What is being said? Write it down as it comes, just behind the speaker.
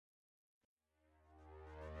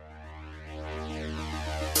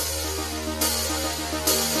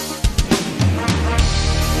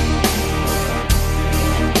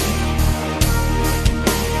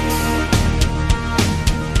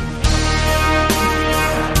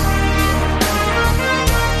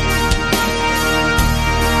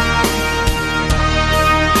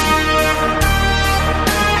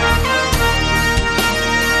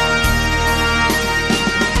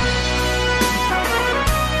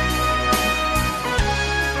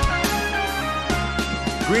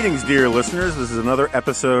Greetings, dear listeners. This is another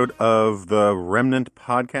episode of the Remnant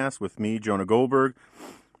Podcast with me, Jonah Goldberg.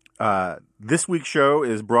 This week's show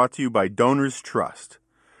is brought to you by Donors Trust.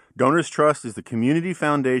 Donors Trust is the community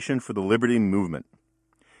foundation for the liberty movement.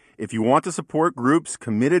 If you want to support groups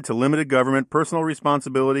committed to limited government, personal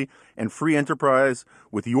responsibility, and free enterprise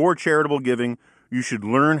with your charitable giving, you should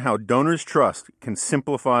learn how Donors Trust can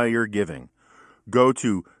simplify your giving. Go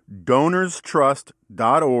to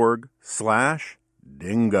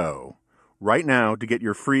donorstrust.org/dingo right now to get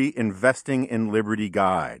your free Investing in Liberty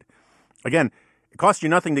guide. Again, it costs you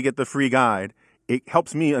nothing to get the free guide. It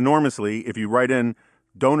helps me enormously if you write in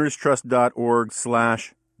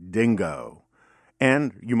donorstrust.org/dingo.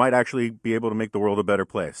 And you might actually be able to make the world a better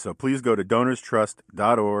place. So please go to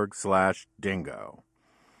donorstrust.org/dingo.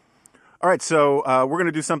 All right, so we're going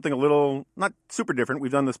to do something a little, not super different.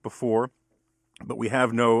 We've done this before, but we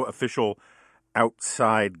have no official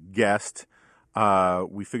outside guest.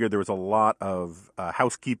 We figured there was a lot of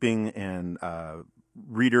housekeeping and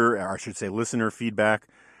listener feedback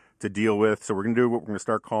to deal with. So we're going to do what we're going to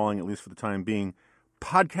start calling, at least for the time being,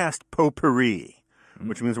 Podcast Potpourri,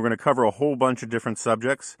 which means we're going to cover a whole bunch of different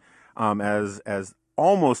subjects. As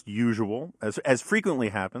almost usual, as frequently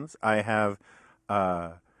happens, I have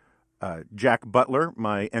Jack Butler,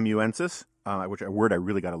 my amanuensis, which a word I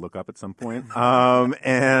really got to look up at some point,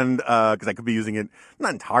 and because I could be using it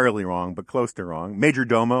not entirely wrong, but close to wrong. Major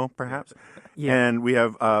Domo, perhaps. Yeah. And we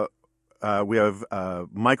have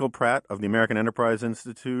Michael Pratt of the American Enterprise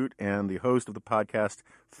Institute and the host of the podcast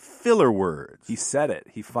Filler Words. He said it.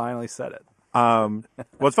 He finally said it. Well,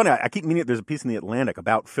 it's funny. I keep meaning there's a piece in the Atlantic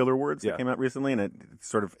about filler words that came out recently, and it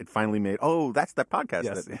finally made. Oh, that's that podcast.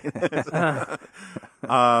 Yes.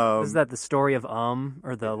 Is that the story of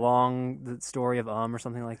or the story of or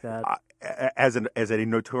something like that? As a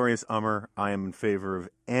notorious ummer, I am in favor of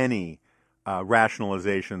any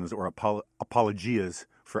rationalizations or apologias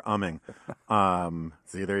for umming.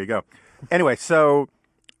 See, there you go. Anyway, so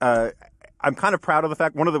I'm kind of proud of the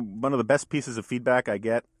fact one of the best pieces of feedback I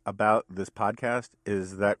get about this podcast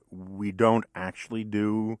is that we don't actually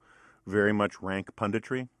do very much rank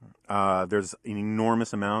punditry. There's an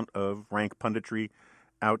enormous amount of rank punditry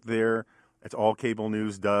out there. It's all cable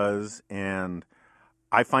news does, and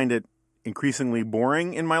I find it increasingly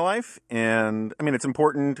boring in my life. And I mean, it's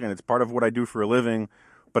important and it's part of what I do for a living,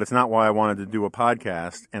 but it's not why I wanted to do a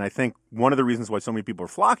podcast. And I think one of the reasons why so many people are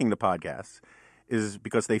flocking to podcasts is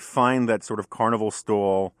because they find that sort of carnival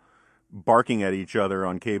stall barking at each other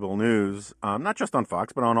on cable news, not just on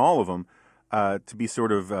Fox, but on all of them, to be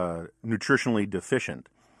sort of nutritionally deficient.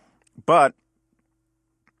 But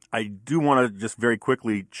I do want to just very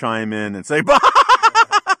quickly chime in and say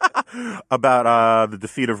about the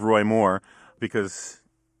defeat of Roy Moore, because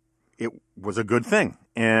it was a good thing.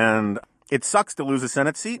 And it sucks to lose a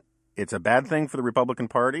Senate seat. It's a bad thing for the Republican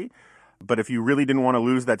Party. But if you really didn't want to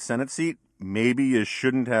lose that Senate seat, maybe you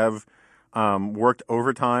shouldn't have worked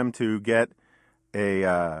overtime to get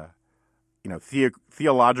a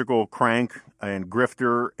theological crank and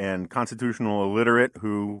grifter and constitutional illiterate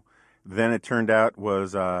who then it turned out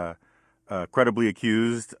was credibly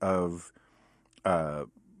accused of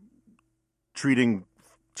treating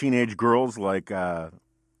teenage girls like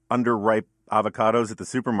underripe avocados at the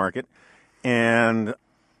supermarket. And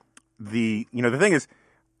the thing is,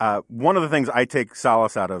 one of the things I take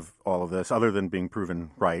solace out of all of this, other than being proven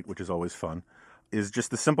right, which is always fun, is just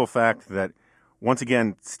the simple fact that, once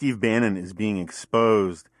again, Steve Bannon is being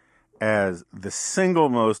exposed as the single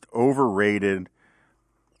most overrated,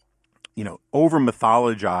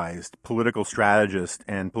 over-mythologized political strategist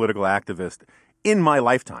and political activist in my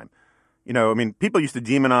lifetime. People used to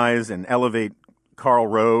demonize and elevate Karl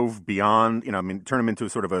Rove beyond, turn him into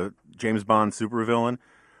sort of a James Bond supervillain.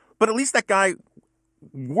 But at least that guy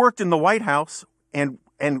worked in the White House and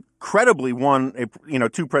credibly won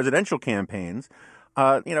two presidential campaigns.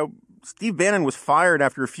 Steve Bannon was fired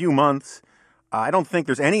after a few months. I don't think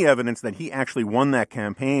there's any evidence that he actually won that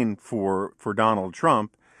campaign for Donald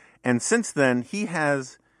Trump. And since then, he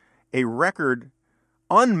has a record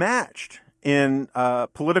unmatched in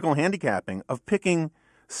political handicapping of picking,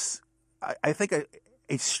 I think, a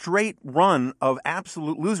straight run of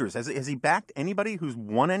absolute losers. Has he backed anybody who's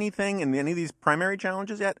won anything in any of these primary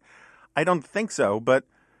challenges yet? I don't think so. But,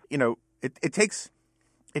 it takes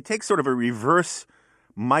sort of a reverse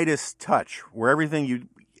Midas touch where everything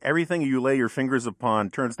you lay your fingers upon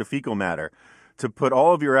turns to fecal matter to put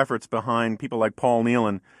all of your efforts behind people like Paul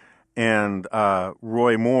Nealon and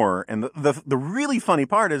Roy Moore. And the really funny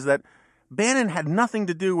part is that Bannon had nothing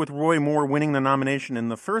to do with Roy Moore winning the nomination in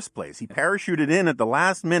the first place. He parachuted in at the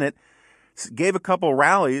last minute, gave a couple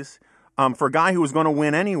rallies, for a guy who was going to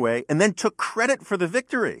win anyway, and then took credit for the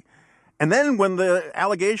victory. And then when the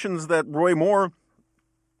allegations that Roy Moore,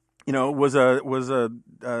 was a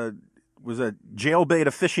jailbait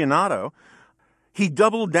aficionado, he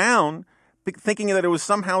doubled down, thinking that it was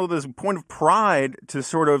somehow this point of pride to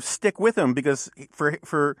sort of stick with him, because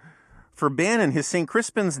for Bannon, his St.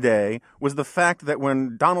 Crispin's Day was the fact that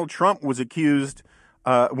when Donald Trump was accused,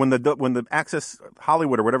 when the Access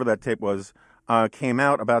Hollywood or whatever that tape was came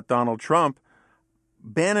out about Donald Trump,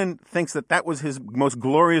 Bannon thinks that was his most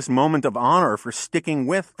glorious moment of honor for sticking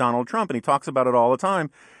with Donald Trump, and he talks about it all the time.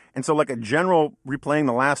 And so, like a general replaying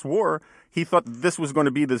the last war, he thought this was going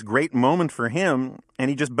to be this great moment for him, and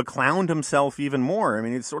he just beclowned himself even more. I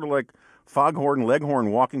mean, it's sort of like Foghorn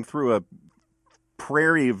Leghorn walking through a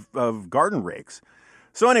prairie of garden rakes.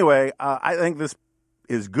 So anyway, I think this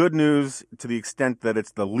is good news to the extent that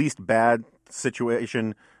it's the least bad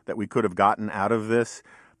situation that we could have gotten out of this.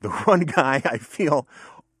 The one guy I feel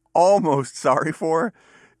almost sorry for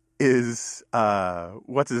is,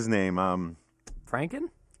 what's his name? Franken?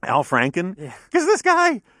 Al Franken. Yeah. Because this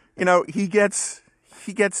guy, he gets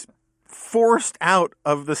forced out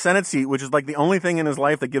of the Senate seat, which is like the only thing in his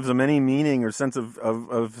life that gives him any meaning or sense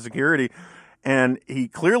of security. And he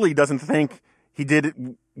clearly doesn't think he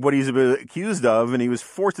did what he's accused of, and he was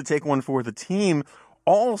forced to take one for the team.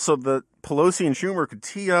 Also, that Pelosi and Schumer could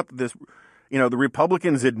tee up this, the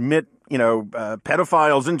Republicans admit,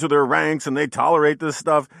 pedophiles into their ranks and they tolerate this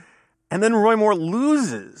stuff. And then Roy Moore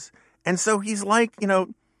loses. And so he's like,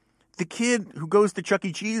 the kid who goes to Chuck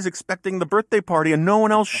E. Cheese expecting the birthday party and no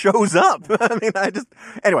one else shows up.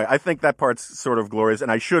 Anyway, I think that part's sort of glorious,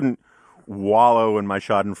 and I shouldn't wallow in my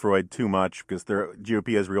schadenfreude too much, because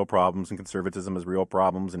GOP has real problems and conservatism has real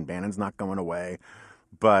problems, and Bannon's not going away.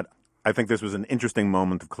 But I think this was an interesting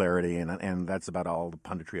moment of clarity, and that's about all the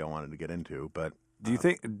punditry I wanted to get into. But do you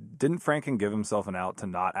think, didn't Franken give himself an out to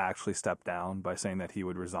not actually step down by saying that he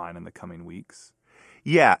would resign in the coming weeks?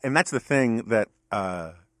 Yeah, and that's the thing that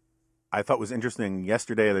I thought was interesting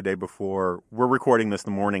yesterday or the day before. We're recording this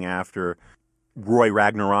the morning after Roy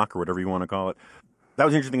Ragnarok, or whatever you want to call it. That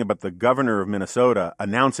was interesting about the governor of Minnesota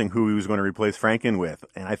announcing who he was going to replace Franken with.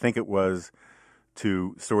 And I think it was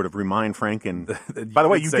to sort of remind Franken, by the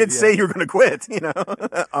way, you did say you were going to quit,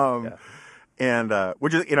 Yeah. And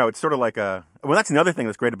which is, it's sort of like that's another thing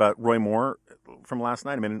that's great about Roy Moore from last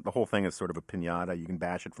night. I mean, the whole thing is sort of a piñata. You can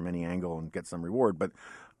bash it from any angle and get some reward. But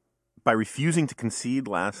by refusing to concede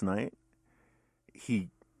last night, he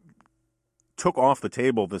took off the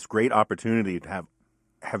table this great opportunity to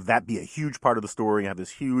have that be a huge part of the story, have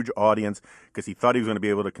this huge audience, because he thought he was going to be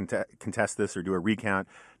able to contest this or do a recount.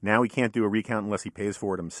 Now he can't do a recount unless he pays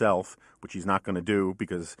for it himself, which he's not going to do,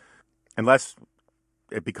 because unless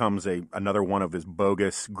it becomes another one of his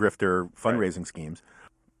bogus grifter fundraising schemes.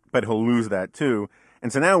 But he'll lose that too.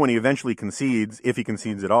 And so now when he eventually concedes, if he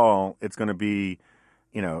concedes at all, it's going to be,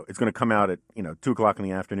 it's going to come out at, 2:00 in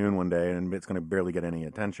the afternoon one day, and it's going to barely get any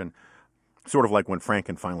attention. Sort of like when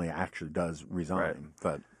Franken finally actually does resign. Right.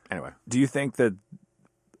 But anyway. Do you think that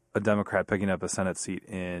a Democrat picking up a Senate seat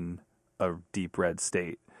in a deep red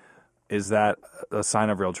state, is that a sign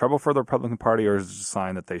of real trouble for the Republican Party, or is it a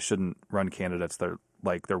sign that they shouldn't run candidates that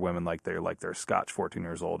like their women like they're Scotch, 14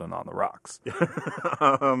 years old and on the rocks?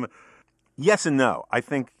 Yes and no. I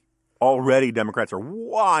think already Democrats are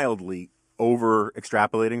wildly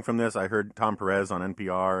over-extrapolating from this. I heard Tom Perez on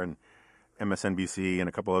NPR and MSNBC and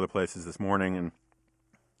a couple other places this morning, and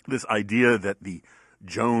this idea that the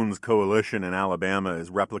Jones coalition in Alabama is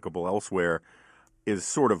replicable elsewhere is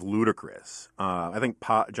sort of ludicrous. I think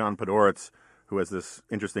John Podhoretz, who has this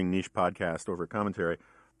interesting niche podcast over at Commentary,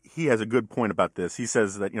 he has a good point about this. He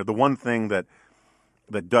says that the one thing that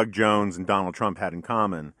Doug Jones and Donald Trump had in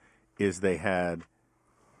common is they had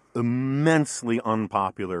immensely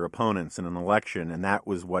unpopular opponents in an election, and that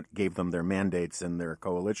was what gave them their mandates and their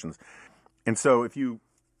coalitions. And so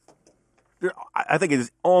I think it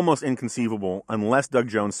is almost inconceivable, unless Doug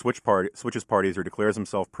Jones switches parties or declares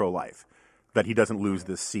himself pro-life, that he doesn't lose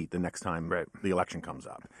this seat the next time the election comes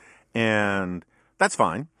up. And that's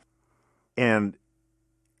fine. And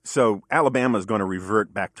so Alabama is going to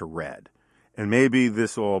revert back to red. And maybe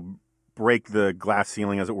this will break the glass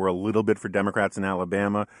ceiling, as it were, a little bit for Democrats in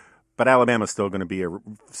Alabama. But Alabama is still going to be a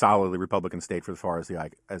solidly Republican state as far as the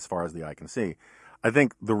eye can see. I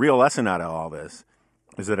think the real lesson out of all this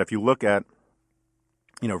is that if you look at,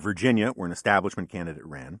 Virginia, where an establishment candidate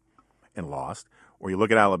ran and lost, or you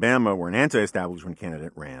look at Alabama, where an anti-establishment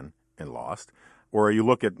candidate ran and lost, or you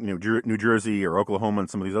look at New Jersey or Oklahoma and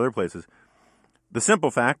some of these other places, the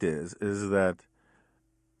simple fact is that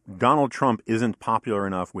Donald Trump isn't popular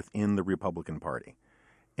enough within the Republican Party.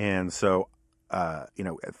 And so, at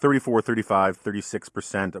 34, 35,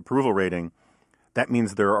 36% approval rating, that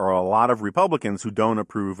means there are a lot of Republicans who don't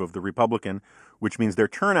approve of the Republican, which means their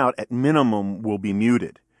turnout at minimum will be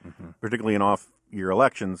muted, particularly in off-year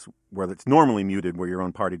elections where it's normally muted, where your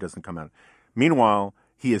own party doesn't come out. Meanwhile,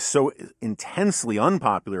 he is so intensely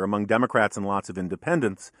unpopular among Democrats and lots of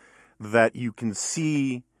independents that you can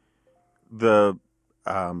see the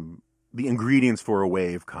ingredients for a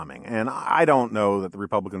wave coming. And I don't know that the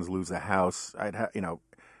Republicans lose the House.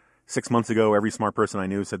 6 months ago, every smart person I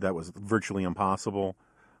knew said that was virtually impossible.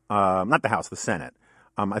 Not the House, the Senate.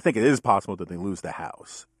 I think it is possible that they lose the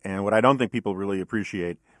House. And what I don't think people really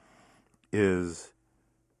appreciate is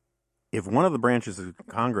if one of the branches of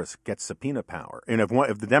Congress gets subpoena power, and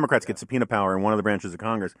if the Democrats get subpoena power in one of the branches of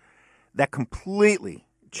Congress, that completely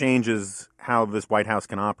changes how this White House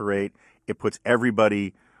can operate. It puts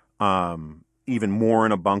everybody even more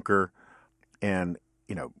in a bunker. And,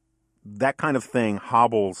 that kind of thing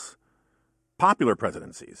hobbles popular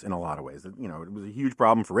presidencies in a lot of ways. It was a huge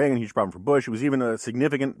problem for Reagan, a huge problem for Bush. It was even a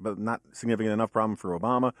significant, but not significant enough problem for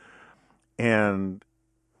Obama. And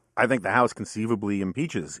I think the House conceivably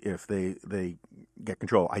impeaches if they get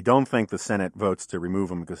control. I don't think the Senate votes to remove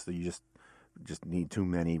them because you just need too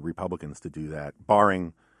many Republicans to do that,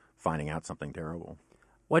 barring finding out something terrible.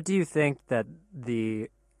 What do you think that the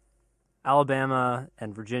Alabama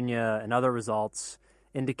and Virginia and other results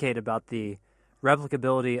indicate about the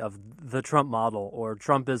replicability of the Trump model or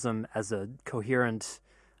Trumpism as a coherent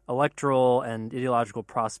electoral and ideological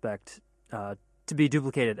prospect to be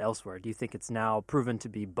duplicated elsewhere? Do you think it's now proven to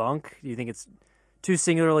be bunk? Do you think it's too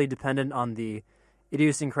singularly dependent on the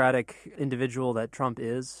idiosyncratic individual that Trump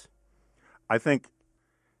is? I think,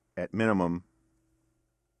 at minimum,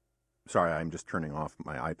 sorry, I'm just turning off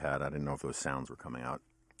my iPad. I didn't know if those sounds were coming out.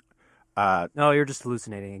 No, you're just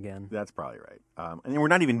hallucinating again. That's probably right. And we're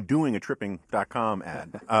not even doing a tripping.com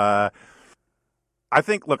ad. I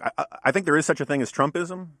think there is such a thing as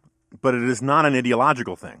Trumpism, but it is not an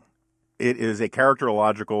ideological thing. It is a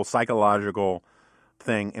characterological, psychological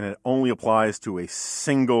thing, and it only applies to a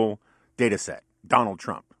single data set, Donald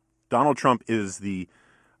Trump. Donald Trump is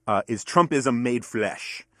Trumpism made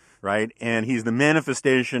flesh, right? And he's the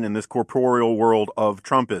manifestation in this corporeal world of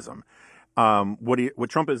Trumpism. What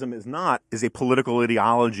Trumpism is not is a political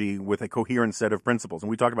ideology with a coherent set of principles. And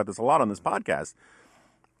we talk about this a lot on this podcast.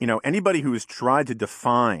 Anybody who has tried to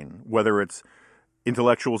define, whether it's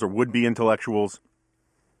intellectuals or would-be intellectuals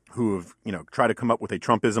who have, tried to come up with a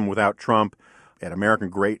Trumpism without Trump at American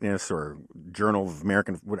Greatness or Journal of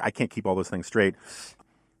American, I can't keep all those things straight.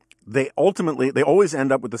 They always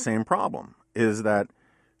end up with the same problem, is that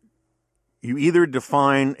you either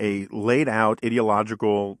define a laid-out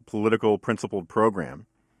ideological, political, principled program,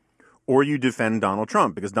 or you defend Donald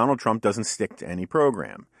Trump, because Donald Trump doesn't stick to any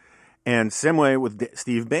program. And same way with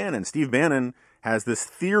Steve Bannon. Steve Bannon has this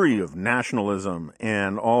theory of nationalism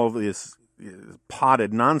and all of this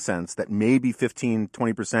potted nonsense that maybe 15,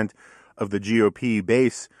 20% of the GOP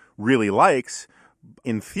base really likes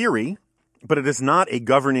in theory, but it is not a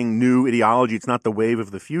governing new ideology. It's not the wave of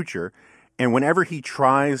the future. And whenever he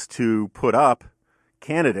tries to put up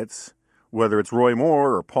candidates, whether it's Roy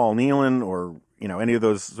Moore or Paul Nealon or any of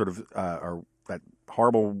those sort of or that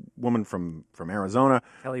horrible woman from Arizona,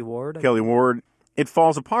 Kelly Ward, it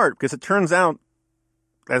falls apart because it turns out,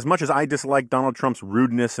 as much as I dislike Donald Trump's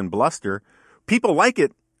rudeness and bluster, people like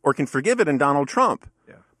it or can forgive it in Donald Trump.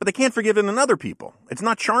 Yeah. But they can't forgive it in other people. It's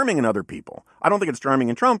not charming in other people. I don't think it's charming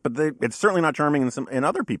in Trump, but it's certainly not charming in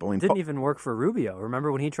other people. It didn't even work for Rubio.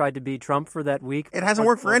 Remember when he tried to beat Trump for that week? It hasn't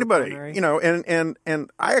worked for anybody.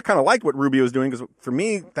 And I kind of like what Rubio is doing because for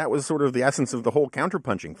me, that was sort of the essence of the whole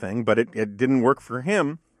counterpunching thing, but it didn't work for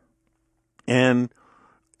him. And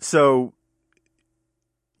so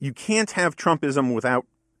you can't have Trumpism without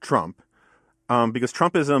Trump because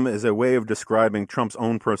Trumpism is a way of describing Trump's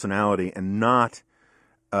own personality and not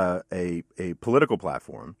a political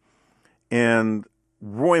platform. And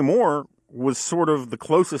Roy Moore was sort of the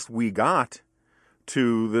closest we got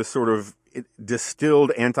to this sort of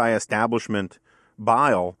distilled anti-establishment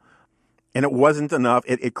bile. And it wasn't enough.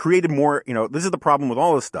 It created more, this is the problem with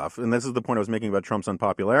all this stuff. And this is the point I was making about Trump's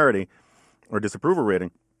unpopularity or disapproval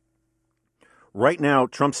rating. Right now,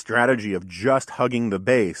 Trump's strategy of just hugging the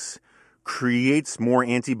base creates more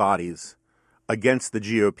antibodies against the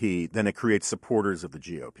GOP than it creates supporters of the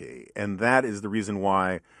GOP. And that is the reason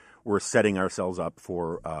why we're setting ourselves up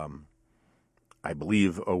for, I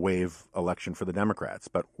believe, a wave election for the Democrats.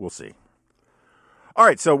 But we'll see. All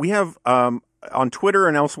right, so we have on Twitter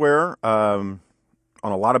and elsewhere, on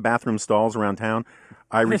a lot of bathroom stalls around town,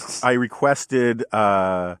 I requested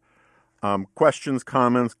questions,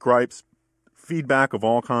 comments, gripes, feedback of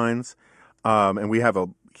all kinds. And we have a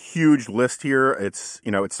huge list here. It's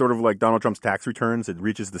sort of like Donald Trump's tax returns. It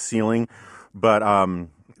reaches the ceiling. But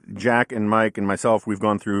Jack and Mike and myself, we've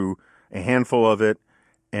gone through a handful of it.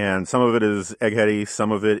 And some of it is eggheady.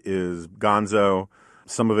 Some of it is gonzo.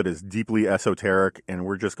 Some of it is deeply esoteric. And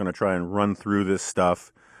we're just going to try and run through this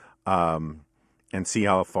stuff and see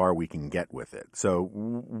how far we can get with it. So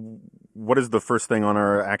what is the first thing on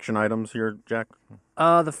our action items here, Jack?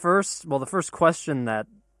 The first question that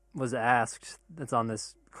was asked that's on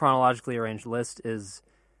this chronologically arranged list is,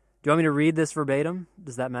 do you want me to read this verbatim?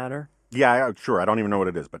 Does that matter? Yeah, sure. I don't even know what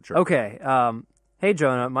it is, but sure. Okay. Hey,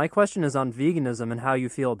 Jonah, my question is on veganism and how you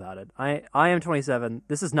feel about it. I am 27.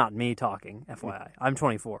 This is not me talking, FYI. I'm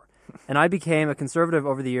 24. And I became a conservative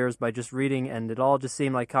over the years by just reading, and it all just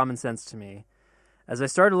seemed like common sense to me. As I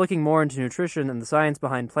started looking more into nutrition and the science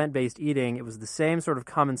behind plant-based eating, it was the same sort of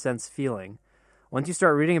common sense feeling. Once you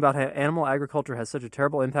start reading about how animal agriculture has such a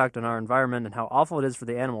terrible impact on our environment and how awful it is for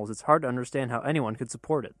the animals, it's hard to understand how anyone could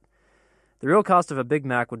support it. The real cost of a Big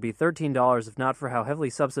Mac would be $13 if not for how heavily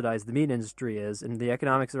subsidized the meat industry is, and the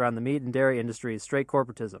economics around the meat and dairy industry is straight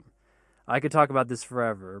corporatism. I could talk about this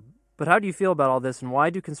forever, but how do you feel about all this, and why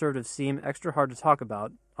do conservatives seem extra hard to talk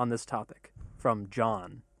about on this topic? From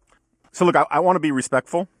John. So look, I want to be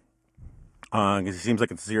respectful because he seems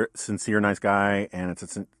like a sincere, nice guy, and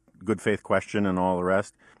it's a good faith question and all the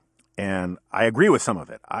rest. And I agree with some of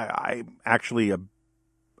it. I'm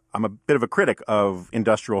a bit of a critic of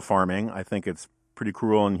industrial farming. I think it's pretty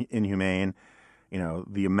cruel and inhumane. You know,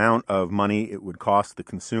 the amount of money it would cost the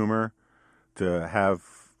consumer to have,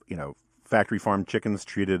 factory farmed chickens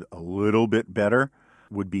treated a little bit better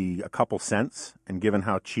would be a couple cents. And given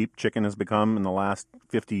how cheap chicken has become in the last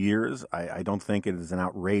 50 years, I don't think it is an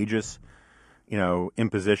outrageous,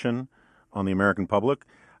 imposition on the American public.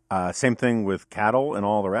 Same thing with cattle and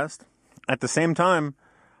all the rest. At the same time,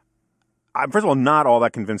 I'm, first of all, not all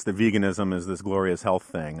that convinced that veganism is this glorious health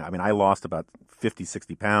thing. I mean, I lost about 50,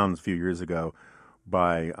 60 pounds a few years ago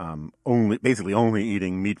by basically only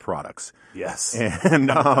eating meat products. Yes.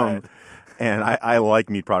 And I like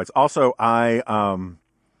meat products. Also,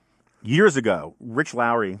 years ago, Rich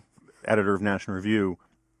Lowry, editor of National Review,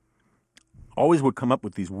 always would come up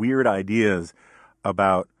with these weird ideas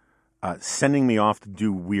about sending me off to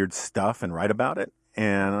do weird stuff and write about it.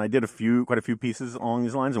 And I did quite a few pieces along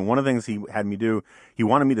these lines. And one of the things he had me do, he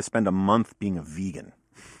wanted me to spend a month being a vegan.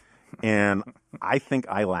 And I think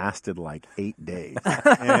I lasted like 8 days.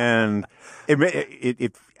 And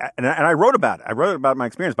and I wrote about it. I wrote about my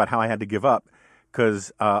experience, about how I had to give up,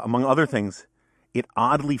 because among other things, it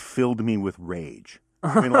oddly filled me with rage.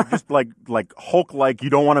 I mean, just like Hulk, like you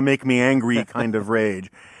don't want to make me angry kind of rage.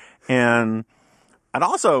 And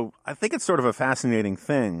also, I think it's sort of a fascinating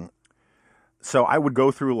thing. So I would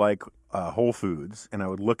go through Whole Foods and I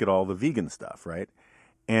would look at all the vegan stuff, right?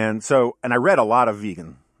 And I read a lot of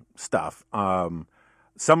vegan stuff.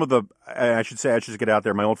 Some of the, I should get out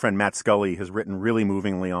there. My old friend Matt Scully has written really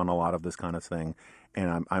movingly on a lot of this kind of thing,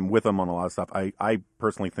 and I'm with him on a lot of stuff. I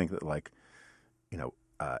personally think that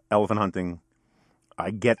elephant hunting,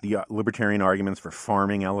 I get the libertarian arguments for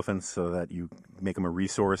farming elephants so that you make them a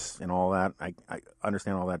resource and all that. I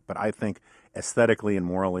understand all that, but I think aesthetically and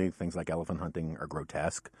morally, things like elephant hunting are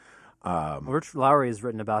grotesque. Rich Lowry has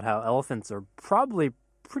written about how elephants are probably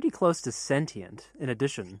pretty close to sentient, in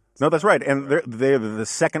addition. No, that's right. And they're the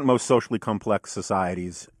second most socially complex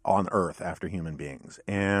societies on Earth after human beings.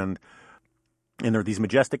 And they're these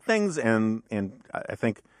majestic things, and I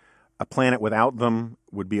think a planet without them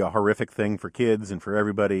would be a horrific thing for kids and for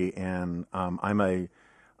everybody. And I'm a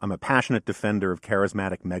passionate defender of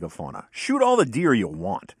charismatic megafauna. Shoot all the deer you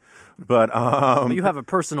want, but you have a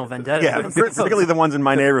personal vendetta. Yeah, particularly the ones in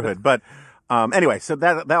my neighborhood. But anyway, so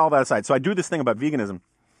that all that aside, so I do this thing about veganism,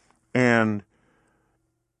 and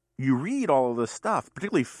you read all of this stuff,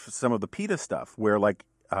 particularly some of the PETA stuff, where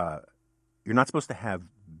you're not supposed to have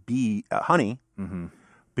honey, mm-hmm.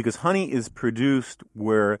 because honey is produced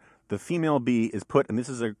where the female bee is put, and this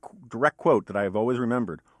is a direct quote that I have always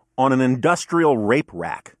remembered, on an industrial rape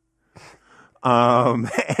rack.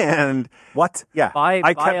 And what? Yeah,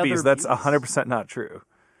 I kept bees. That's 100% not true.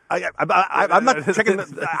 I'm not checking.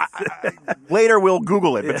 Later we'll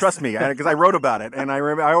Google it, but trust me, because I wrote about it, and I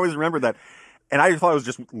always remember that. And I thought it was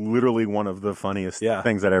just literally one of the funniest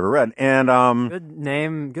things I'd ever read.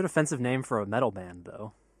 And good offensive name for a metal band,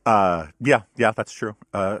 though. Yeah, that's true.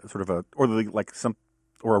 Sort of a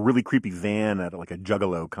really creepy van at a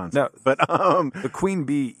juggalo concert. No, but the queen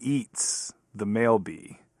bee eats the male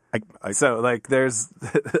bee. So, like, there's,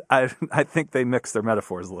 I think they mix their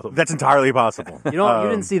metaphors a little bit. That's entirely possible. You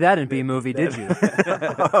didn't see that in B-movie, did you?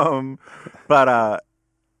 But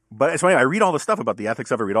it's funny. I read all this stuff about the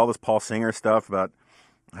ethics of it. I read all this Paul Singer stuff about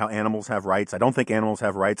how animals have rights. I don't think animals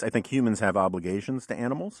have rights. I think humans have obligations to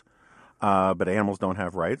animals, but animals don't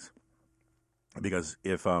have rights. Because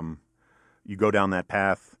if you go down that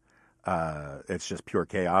path, it's just pure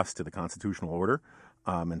chaos to the constitutional order.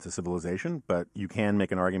 And to civilization, but you can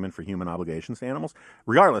make an argument for human obligations to animals.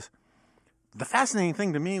 Regardless, the fascinating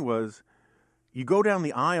thing to me was you go down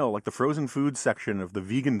the aisle, like the frozen food section of the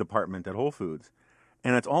vegan department at Whole Foods,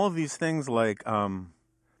 and it's all of these things like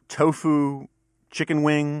tofu, chicken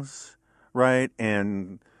wings, right,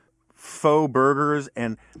 and faux burgers,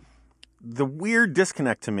 and the weird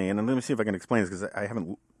disconnect to me, and let me see if I can explain this, because I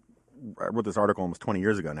wrote this article almost 20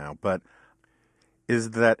 years ago now, but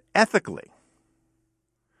is that ethically,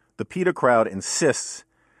 the PETA crowd insists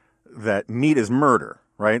that meat is murder,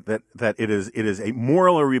 right? That it is a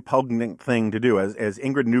morally repugnant thing to do. As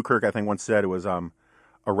Ingrid Newkirk, I think, once said, it was a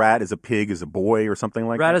rat is a pig is a boy or something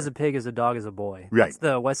like that. Rat is a pig is a dog is a boy. Right. That's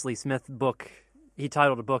the Wesley Smith book. He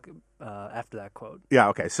titled a book after that quote. Yeah,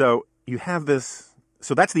 okay. So you have this.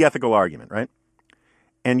 So that's the ethical argument, right?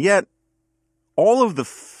 And yet all of the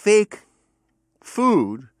fake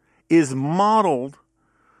food is modeled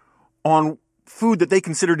on food that they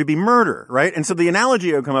consider to be murder, right? And so the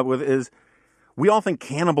analogy I would come up with is we all think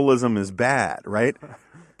cannibalism is bad, right?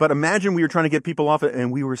 But imagine we were trying to get people off it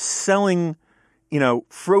and we were selling,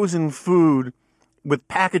 frozen food with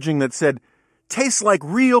packaging that said, tastes like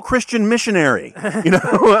real Christian missionary.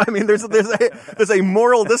 I mean, there's a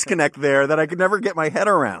moral disconnect there that I could never get my head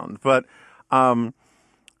around. But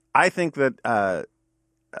I think that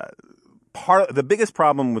the biggest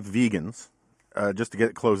problem with vegans, just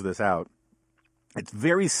to close this out, it's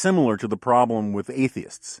very similar to the problem with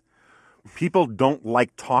atheists. People don't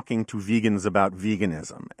like talking to vegans about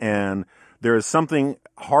veganism, and there is something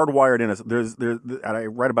hardwired in us. And I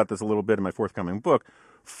write about this a little bit in my forthcoming book.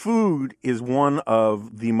 Food is one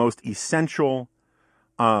of the most essential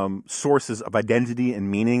sources of identity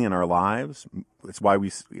and meaning in our lives. It's why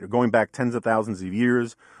going back tens of thousands of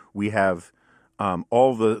years, we have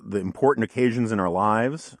all the important occasions in our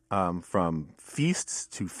lives, from feasts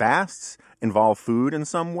to fasts, involve food in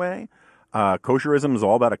some way. Kosherism is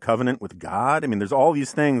all about a covenant with God. I mean, there's all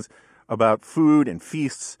these things about food and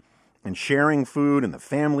feasts and sharing food and the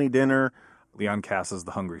family dinner. Leon Kass's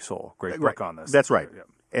The Hungry Soul. Great book on this. That's right. Yep.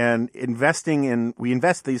 And we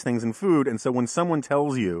invest these things in food. And so when someone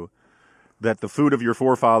tells you that the food of your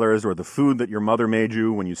forefathers or the food that your mother made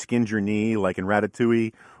you when you skinned your knee, like in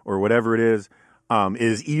Ratatouille or whatever it is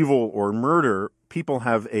evil or murder, people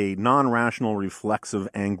have a non-rational, reflexive,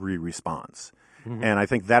 angry response. Mm-hmm. And I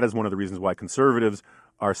think that is one of the reasons why conservatives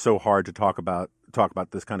are so hard to talk about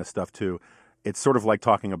this kind of stuff too. It's sort of like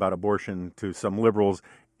talking about abortion to some liberals.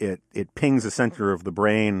 It pings a center of the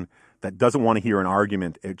brain that doesn't want to hear an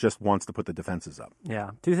argument. It just wants to put the defenses up.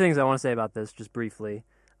 Yeah. Two things I want to say about this just briefly.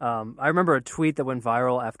 I remember a tweet that went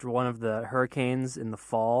viral after one of the hurricanes in the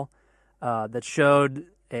fall that showed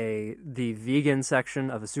the vegan section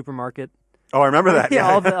of a supermarket. Oh, I remember that.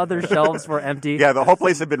 Yeah, all the other shelves were empty. Yeah, the whole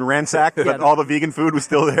place had been ransacked, but all the vegan food was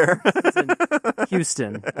still there. It's in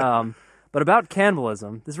Houston. But about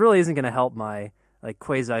cannibalism, this really isn't going to help my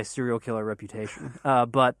quasi serial killer reputation.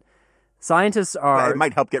 But scientists are. It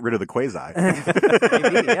might help get rid of the quasi.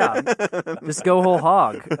 Maybe, yeah. Just go whole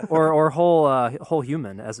hog or whole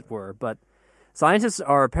human, as it were. But scientists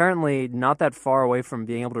are apparently not that far away from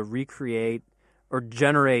being able to recreate or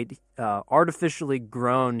generate artificially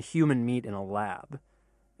grown human meat in a lab,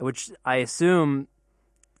 which I assume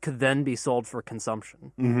could then be sold for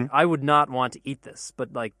consumption. Mm-hmm. I would not want to eat this,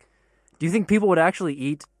 but do you think people would actually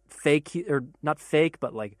eat fake, or not fake,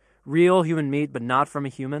 but real human meat, but not from a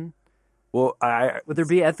human? Well, would there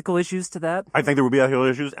be ethical issues to that? I think there would be ethical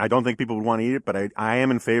issues. I don't think people would want to eat it, but I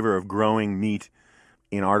am in favor of growing meat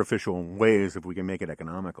in artificial ways if we can make it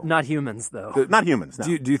economical. Not humans, though. Not humans,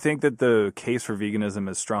 no. Do you think that the case for veganism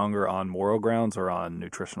is stronger on moral grounds or on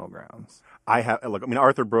nutritional grounds?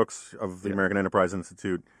 Arthur Brooks of the American Enterprise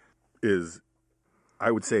Institute is,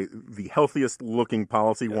 I would say, the healthiest looking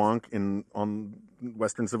policy wonk on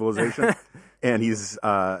Western civilization. And he's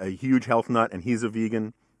a huge health nut, and he's a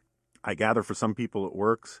vegan. I gather for some people it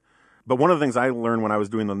works. But one of the things I learned when I was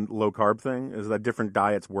doing the low-carb thing is that different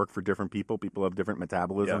diets work for different people. People have different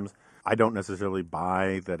metabolisms. Yep. I don't necessarily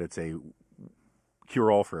buy that it's a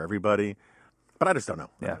cure-all for everybody, but I just don't know.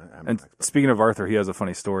 Yeah. And speaking of Arthur, he has a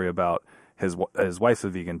funny story about his wife's a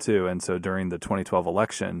vegan too, and so during the 2012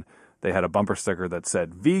 election, they had a bumper sticker that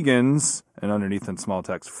said "vegans" and underneath in small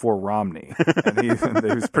text "for Romney," and he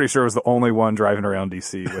was pretty sure it was the only one driving around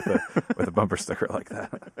DC with a bumper sticker like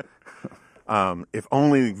that. If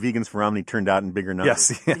only Vegans for Romney turned out in bigger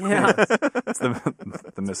numbers. Yes, Yeah. it's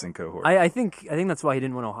the missing cohort. I think that's why he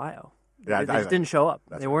didn't win Ohio. Yeah, They just didn't show up.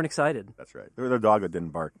 They weren't excited. That's right. They were the dog that didn't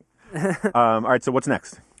bark. All right, so what's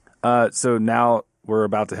next? So now we're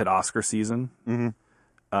about to hit Oscar season. Mm-hmm.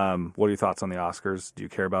 What are your thoughts on the Oscars? Do you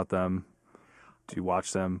care about them? Do you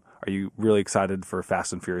watch them? Are you really excited for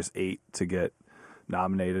Fast and Furious 8 to get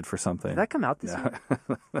nominated for something? Did that come out this year?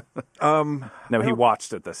 No, he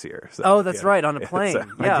watched it this year. So, Oh, that's right, on a plane.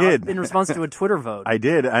 Yeah, I did. In response to a Twitter vote. I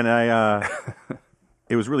did, and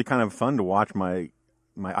it was really kind of fun to watch my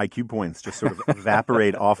IQ points just sort of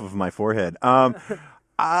evaporate off of my forehead.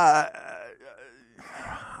 I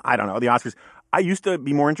don't know, the Oscars. I used to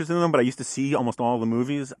be more interested in them, but I used to see almost all the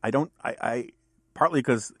movies. I partly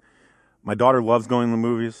because my daughter loves going to the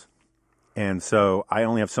movies, and so I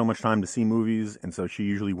only have so much time to see movies, and so she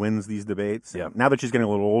usually wins these debates. Yeah. Now that she's getting a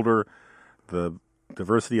little older, the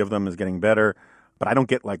diversity of them is getting better, but I don't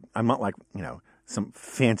get I'm not like, some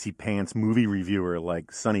fancy pants movie reviewer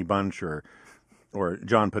like Sonny Bunch or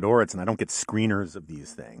John Podhoretz, and I don't get screeners of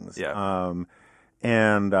these things. Yeah.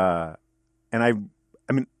 And I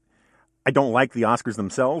mean, I don't like the Oscars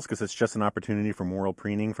themselves because it's just an opportunity for moral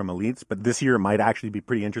preening from elites. But this year it might actually be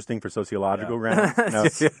pretty interesting for sociological grounds.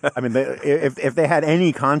 I mean, if they had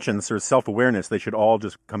any conscience or self-awareness, they should all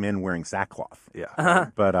just come in wearing sackcloth.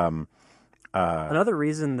 Yeah. But another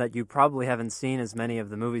reason that you probably haven't seen as many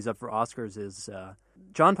of the movies up for Oscars is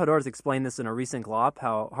John Podhoretz explained this in a recent glop,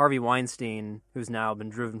 how Harvey Weinstein, who's now been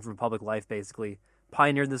driven from public life, basically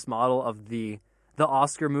pioneered this model of the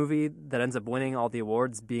Oscar movie that ends up winning all the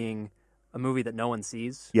awards being a movie that no one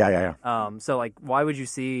sees. Yeah. So, like, why would you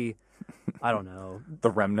see, I don't know. The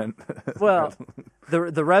Remnant. Well,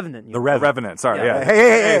 the Revenant. Revenant, sorry. Yeah.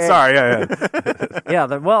 Hey, sorry. Yeah. Yeah,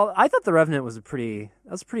 well, I thought The Revenant was a pretty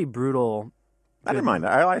brutal. I didn't mind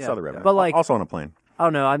that. I saw the Revenant. But, like, also on a plane. I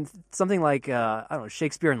don't know. I'm something like I don't know,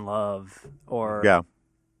 Shakespeare in Love, or Yeah.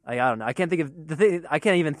 I don't know. I can't think of I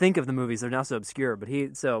can't even think of the movies. They're now so obscure.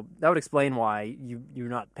 But so that would explain why you're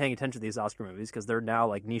not paying attention to these Oscar movies, because they're now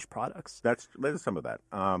like niche products. There's some of that.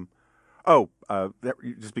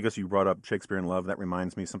 Just because you brought up Shakespeare in Love, that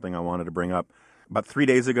reminds me of something I wanted to bring up. About 3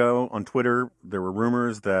 days ago on Twitter, there were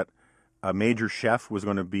rumors that a major chef was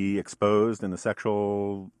going to be exposed in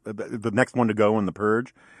the next one to go in The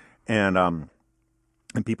Purge, and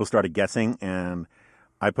people started guessing, and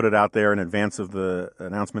I put it out there in advance of the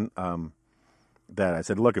announcement that I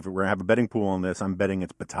said, look, if we're going to have a betting pool on this, I'm betting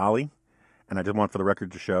it's Batali. And I just want for the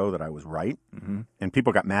record to show that I was right. Mm-hmm. And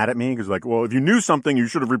people got mad at me because well, if you knew something, you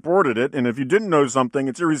should have reported it. And if you didn't know something,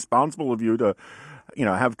 it's irresponsible of you to,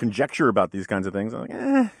 have conjecture about these kinds of things. I'm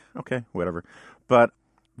like, okay, whatever. But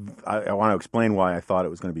I want to explain why I thought it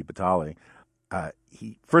was going to be Batali.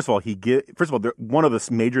 First of all, one of the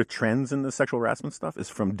major trends in the sexual harassment stuff is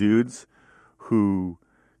from dudes who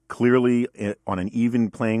clearly on an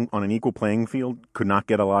equal playing field could not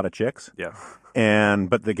get a lot of chicks. Yeah.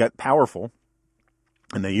 But they get powerful,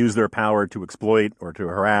 and they use their power to exploit or to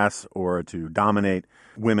harass or to dominate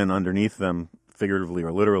women underneath them, figuratively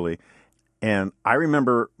or literally. And I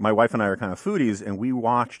remember my wife and I are kind of foodies, and we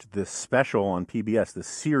watched this special on PBS, this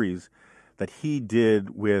series that he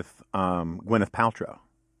did with Gwyneth Paltrow.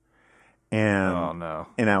 And oh no!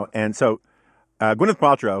 And so Gwyneth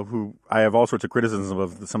Paltrow, who I have all sorts of criticism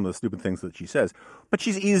of some of the stupid things that she says, but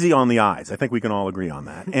she's easy on the eyes. I think we can all agree on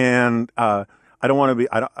that. And I don't want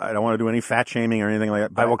to do any fat shaming or anything like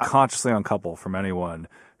that. But I will consciously uncouple from anyone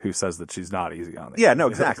who says that she's not easy on the eyes. Yeah, no,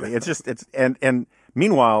 exactly. And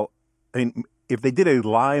meanwhile, I mean, if they did a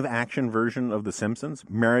live action version of The Simpsons,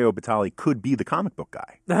 Mario Batali could be the comic book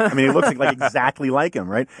guy. I mean, he looks like exactly like him,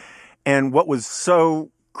 right? And what was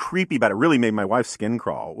so creepy about it, really made my wife's skin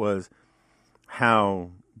crawl, was how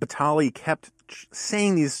Batali kept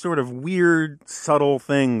saying these sort of weird, subtle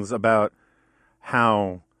things about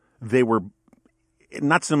how they were,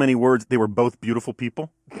 not so many words, they were both beautiful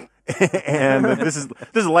people. And this is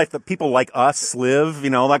a life that people like us live,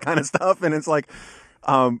 all that kind of stuff. And it's like,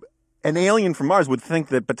 an alien from Mars would think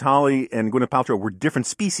that Batali and Gwyneth Paltrow were different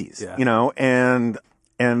species, and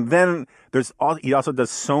then he also does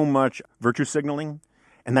so much virtue signaling.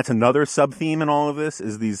 And that's another sub-theme in all of this,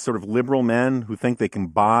 is these sort of liberal men who think they can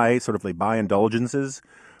buy indulgences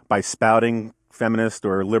by spouting feminist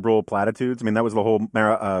or liberal platitudes. I mean, that was the whole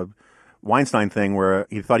Weinstein thing, where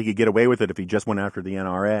he thought he could get away with it if he just went after the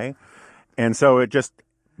NRA. And so it just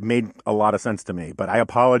made a lot of sense to me. But I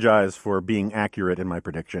apologize for being accurate in my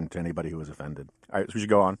prediction to anybody who was offended. All right, so we should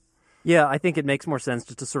go on. Yeah, I think it makes more sense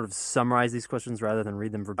just to sort of summarize these questions rather than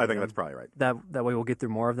read them verbatim. I think that's probably right. That way we'll get through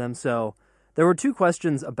more of them. So there were 2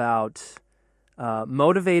 questions about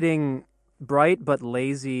motivating bright but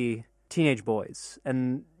lazy teenage boys.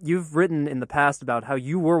 And you've written in the past about how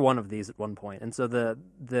you were one of these at one point. And so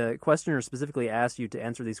the questioner specifically asked you to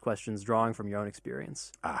answer these questions drawing from your own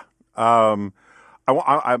experience. I'll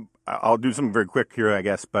do something very quick here, I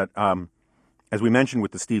guess. But as we mentioned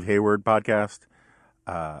with the Steve Hayward podcast,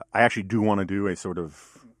 I actually do want to do a sort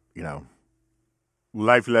of,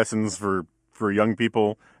 life lessons for young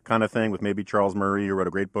people kind of thing with maybe Charles Murray, who wrote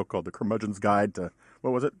a great book called The Curmudgeon's Guide to,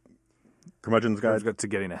 what was it? Curmudgeon's Guide? To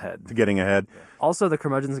Getting Ahead. To Getting Ahead. Also, The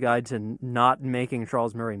Curmudgeon's Guide to Not Making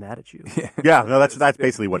Charles Murray Mad at You. Yeah, no, that's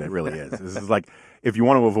basically what it really is. This is like, if you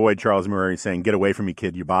want to avoid Charles Murray saying, "Get away from me,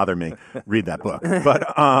 kid, you bother me," read that book.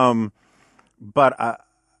 But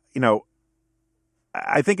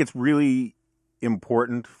I think it's really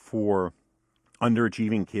important for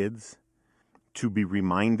underachieving kids to be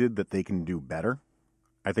reminded that they can do better.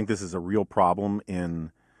 I think this is a real problem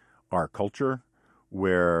in our culture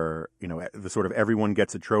where, the sort of everyone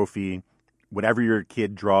gets a trophy. Whatever your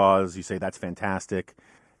kid draws, you say, that's fantastic.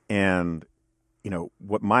 And,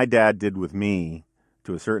 what my dad did with me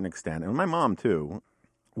to a certain extent, and my mom too,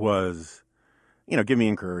 was, give me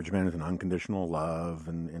encouragement and unconditional love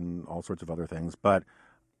and all sorts of other things. But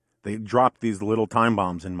they dropped these little time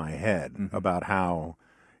bombs in my head about how,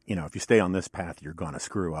 if you stay on this path, you're going to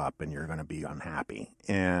screw up and you're going to be unhappy.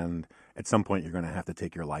 And at some point, you're going to have to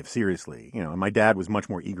take your life seriously. And my dad was much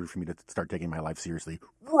more eager for me to start taking my life seriously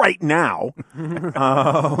right now.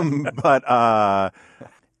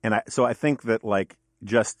 So I think that,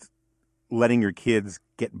 just letting your kids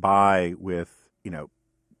get by with,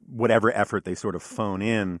 whatever effort they sort of phone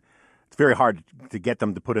in, it's very hard to get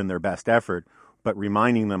them to put in their best effort, but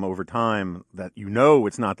reminding them over time that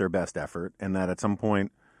it's not their best effort and that at some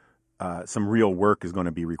point, some real work is going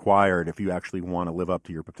to be required if you actually want to live up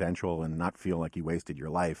to your potential and not feel like you wasted your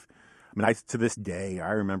life. I mean, to this day,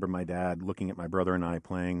 I remember my dad looking at my brother and I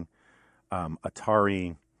playing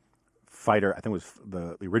Atari Fighter. I think it was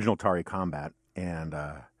the original Atari Combat, and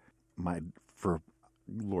for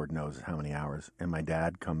Lord knows how many hours. And my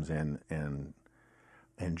dad comes in and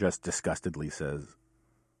just disgustedly says,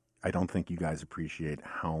 "I don't think you guys appreciate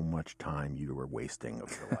how much time you were wasting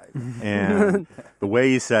of your life." And the way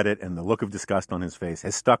he said it and the look of disgust on his face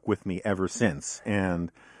has stuck with me ever since.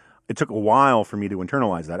 And it took a while for me to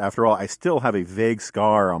internalize that. After all, I still have a vague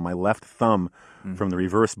scar on my left thumb from the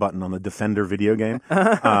reverse button on the Defender video game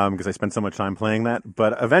because I spent so much time playing that.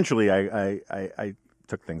 But eventually I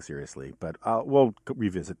took things seriously. But we'll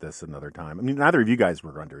revisit this another time. I mean, neither of you guys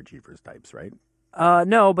were underachievers types, right?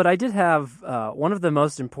 No, but I did have one of the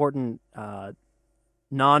most important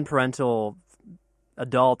non-parental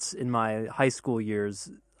adults in my high school years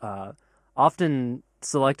often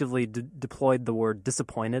selectively deployed the word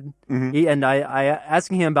disappointed. And I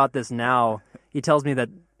asking him about this now, he tells me that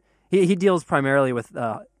he deals primarily with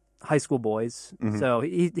high school boys. So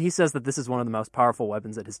he says that this is one of the most powerful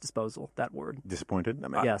weapons at his disposal, that word. Disappointed?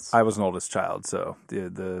 Yes. I was an oldest child, so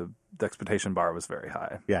the expectation bar was very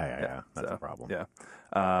high. Yeah. That's a problem. Yeah.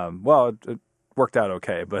 Well, it worked out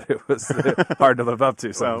okay, but it was hard to live up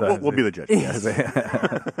to sometimes. Well, we'll be the judge. Yes.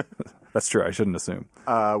 That's true. I shouldn't assume.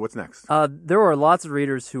 What's next? There were lots of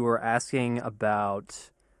readers who were asking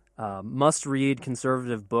about must-read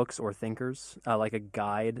conservative books or thinkers, like a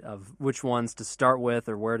guide of which ones to start with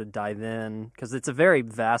or where to dive in, because it's a very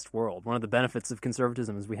vast world. One of the benefits of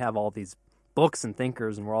conservatism is we have all these books and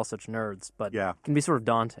thinkers, and we're all such nerds, but it can be sort of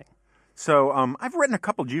daunting. So I've written a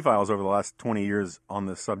couple G-files over the last 20 years on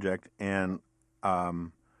this subject, and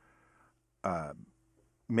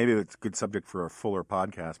maybe it's a good subject for a fuller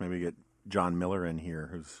podcast. Maybe get John Miller in here,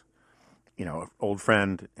 who's, an old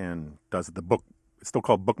friend and does the book. It's still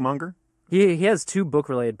called Bookmonger? He has 2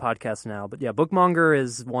 book-related podcasts now, but yeah, Bookmonger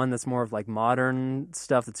is one that's more of like modern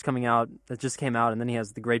stuff that's coming out, that just came out, and then he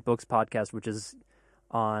has the Great Books podcast, which is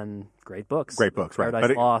on great books. Great books, right.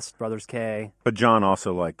 Paradise Lost, Brothers K. But John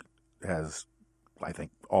also has, I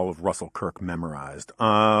think, all of Russell Kirk memorized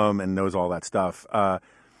and knows all that stuff.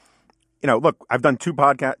 Look, I've done 2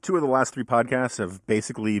 podcasts. 2 of the last 3 podcasts have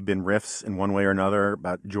basically been riffs in one way or another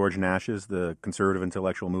about George Nash's The Conservative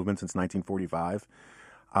Intellectual Movement since 1945.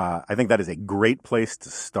 I think that is a great place to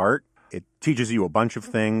start. It teaches you a bunch of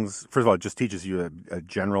things. First of all, it just teaches you a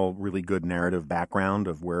general, really good narrative background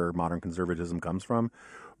of where modern conservatism comes from.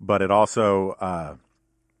 But it also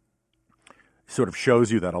sort of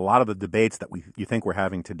shows you that a lot of the debates that you think we're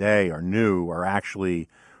having today are new, are actually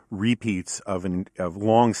repeats of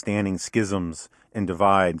long-standing schisms and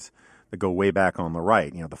divides that go way back on the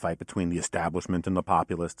right, the fight between the establishment and the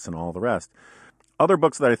populists and all the rest. Other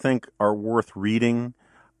books that I think are worth reading,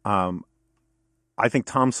 I think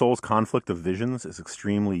Tom Sowell's Conflict of Visions is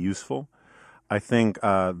extremely useful. I think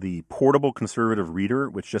the Portable Conservative Reader,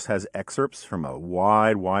 which just has excerpts from a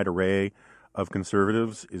wide array of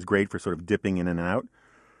conservatives, is great for sort of dipping in and out.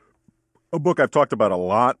 A book I've talked about a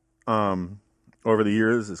lot over the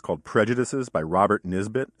years is called Prejudices by Robert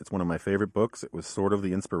Nisbet. It's one of my favorite books. It was sort of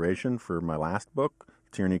the inspiration for my last book,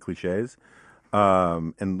 Tyranny Cliches.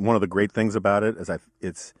 And one of the great things about it is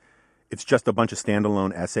it's just a bunch of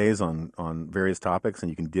standalone essays on various topics, and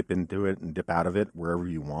you can dip into it and dip out of it wherever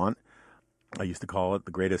you want. I used to call it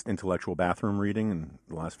the greatest intellectual bathroom reading in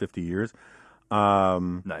the last 50 years.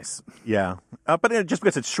 Nice. Yeah. But just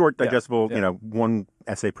because it's short, digestible, one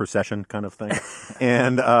essay per session kind of thing.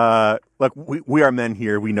 And look, we are men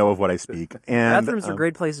here. We know of what I speak. And Bathrooms are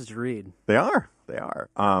great places to read. They are.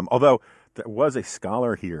 Although there was a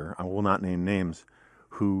scholar here, I will not name names,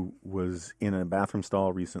 who was in a bathroom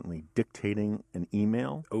stall recently dictating an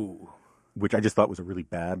email. Oh. Which I just thought was a really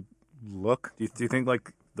bad look. Do you think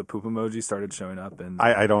like the poop emoji started showing up?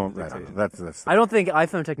 I don't. That's I don't think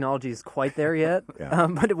iPhone technology is quite there yet,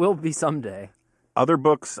 but it will be someday. Other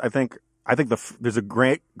books, I think there's a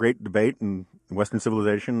great debate in Western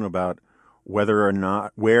civilization about whether or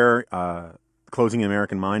not where Closing the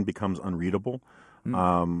American Mind becomes unreadable.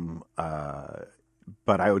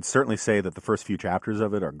 But I would certainly say that the first few chapters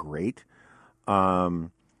of it are great.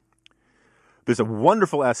 There's a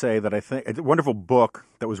wonderful essay it's a wonderful book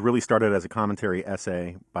that was really started as a commentary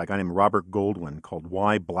essay by a guy named Robert Goldwyn called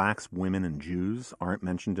Why Blacks, Women, and Jews Aren't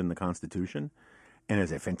Mentioned in the Constitution, and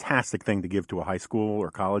is a fantastic thing to give to a high school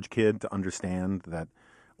or college kid to understand that,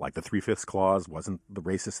 like, the 3/5 clause wasn't the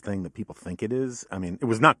racist thing that people think it is. I mean, it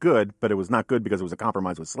was not good, but it was not good because it was a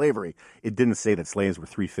compromise with slavery. It didn't say that slaves were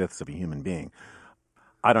 3/5 of a human being.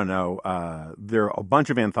 I don't know. There are a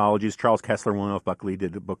bunch of anthologies. Charles Kessler, William F. Buckley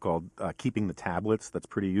did a book called Keeping the Tablets. That's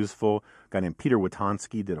pretty useful. A guy named Peter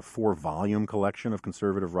Witonsky did a 4-volume collection of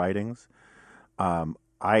conservative writings. I'm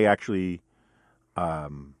trying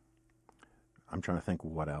to think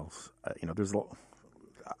what else. There's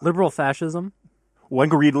Liberal fascism. One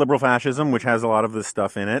can read Liberal Fascism, which has a lot of this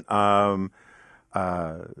stuff in it. But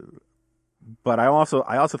I also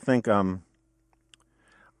think.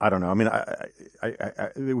 I don't know. I mean,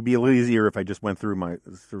 it would be a little easier if I just went through my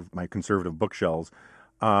conservative bookshelves.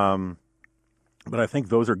 But I think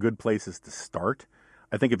those are good places to start.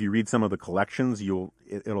 I think if you read some of the collections,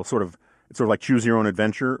 it's sort of like Choose Your Own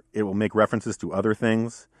Adventure. It will make references to other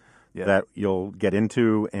things that you'll get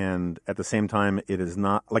into, and at the same time, it is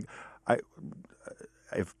not like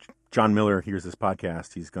if John Miller hears this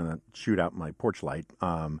podcast, he's going to shoot out my porch light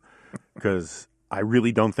because I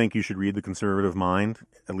really don't think you should read The Conservative Mind,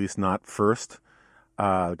 at least not first.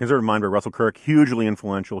 The Conservative Mind by Russell Kirk, hugely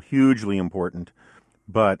influential, hugely important,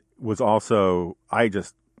 but was also, I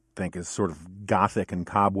just think, is sort of gothic and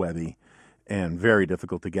cobwebby and very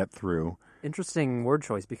difficult to get through. Interesting word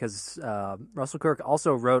choice because Russell Kirk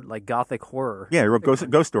also wrote like gothic horror. Yeah, he wrote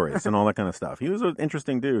ghost stories and all that kind of stuff. He was an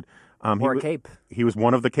interesting dude. Wore a cape. He was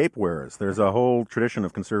one of the cape wearers. There's a whole tradition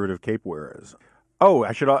of conservative cape wearers. Oh,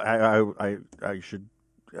 I should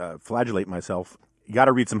flagellate myself. You got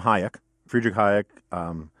to read some Hayek. Friedrich Hayek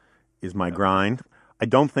is my grind. I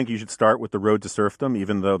don't think you should start with The Road to Serfdom,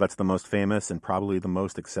 even though that's the most famous and probably the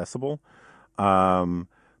most accessible,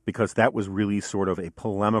 because that was really sort of a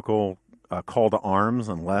polemical call to arms,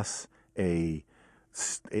 unless a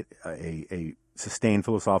sustained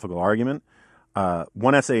philosophical argument.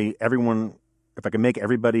 One essay, if I can make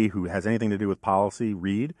everybody who has anything to do with policy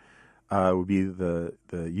read, would be the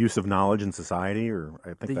use of knowledge in society, or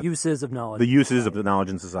I think the uses of knowledge. The uses of the knowledge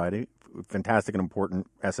in society. Fantastic and important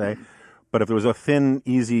essay. But if there was a thin,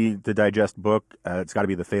 easy to digest book, it's got to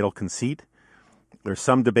be The Fatal Conceit. There's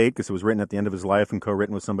some debate because it was written at the end of his life and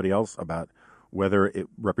co-written with somebody else about whether it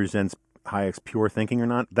represents Hayek's pure thinking or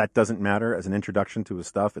not. That doesn't matter. As an introduction to his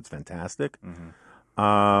stuff, it's fantastic.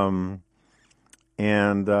 Mm-hmm.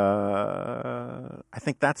 And I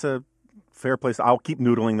think that's a fair place. I'll keep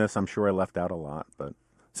noodling this. I'm sure I left out a lot, but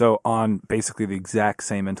so on basically the exact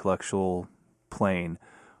same intellectual plane,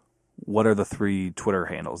 what are the 3 Twitter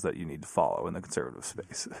handles that you need to follow in the conservative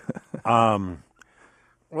space? Well,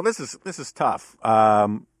 this is tough.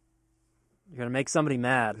 You're gonna make somebody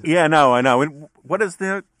mad. Yeah, no, I know. What is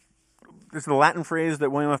there's the Latin phrase that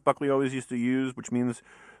William F. Buckley always used to use, which means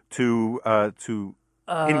to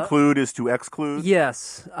include is to exclude.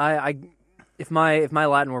 Yes, if my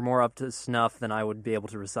Latin were more up to snuff, then I would be able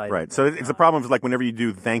to recite it. Right. So it's the problem is like whenever you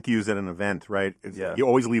do thank yous at an event, right? You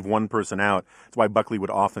always leave one person out. That's why Buckley would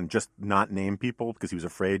often just not name people because he was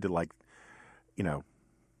afraid to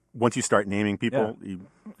once you start naming people,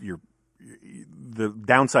 the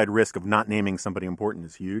downside risk of not naming somebody important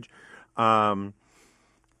is huge.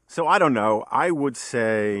 So I don't know. I would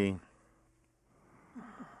say,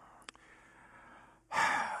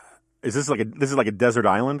 this is like a desert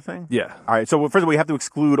island thing? Yeah. All right. So first of all, we have to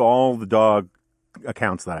exclude all the dog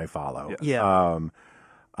accounts that I follow. Yeah.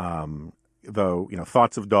 Though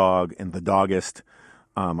Thoughts of Dog and The Doggist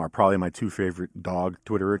are probably my two favorite dog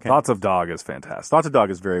Twitter accounts. Thoughts of Dog is fantastic. Thoughts of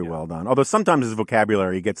Dog is very well done. Although sometimes his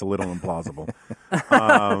vocabulary gets a little implausible. He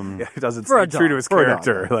doesn't For a stay true to dog. his For a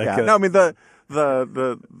character. dog. No, I mean the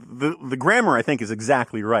grammar I think is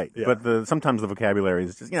exactly right, but sometimes the vocabulary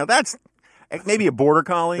is just that's maybe a border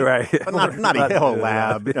collie, right? But not a hill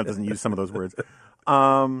lab. It doesn't use some of those words.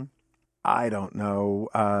 I don't know.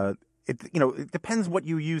 It depends what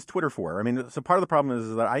you use Twitter for. I mean, so part of the problem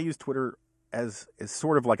is that I use Twitter as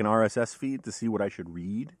sort of like an RSS feed to see what I should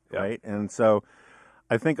read, right? And so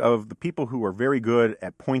I think of the people who are very good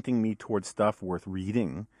at pointing me towards stuff worth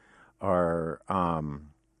reading are Carlos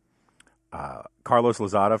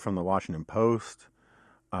Lozada from the Washington Post,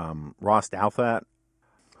 Ross Douthat.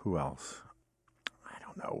 Who else? I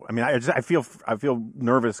don't know. I mean, I feel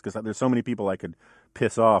nervous because there's so many people I could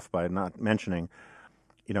piss off by not mentioning.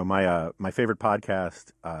 My favorite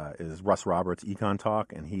podcast is Russ Roberts' Econ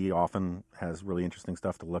Talk, and he often has really interesting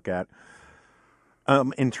stuff to look at.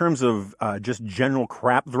 In terms of just general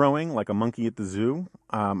crap throwing, like a monkey at the zoo,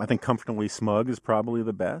 I think Comfortably Smug is probably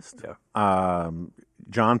the best. Yeah.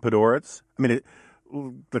 John Podhoretz. I mean,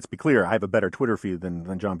 let's be clear. I have a better Twitter feed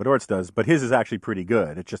than John Podhoretz does, but his is actually pretty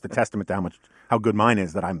good. It's just a testament to how good mine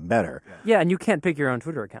is that I'm better. Yeah, and you can't pick your own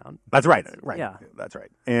Twitter account. That's right. Right. Yeah. That's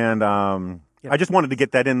right. And I just wanted to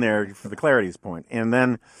get that in there for the clarity's point. And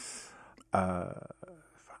then Rod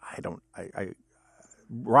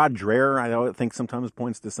Dreher, I think sometimes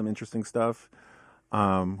points to some interesting stuff. Who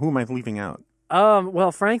am I leaving out?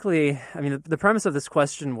 Well, frankly, I mean, the premise of this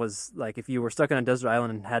question was like, if you were stuck on a desert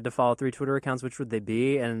island and had to follow 3 Twitter accounts, which would they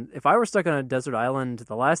be? And if I were stuck on a desert island,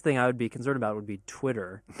 the last thing I would be concerned about would be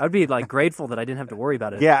Twitter. I would be like grateful that I didn't have to worry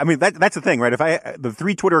about it. Yeah, I mean, that's the thing, right? If the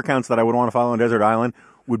 3 Twitter accounts that I would want to follow on a desert island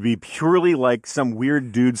would be purely like some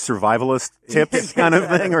weird dude's survivalist tips kind of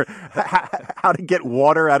thing, or how to get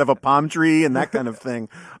water out of a palm tree and that kind of thing.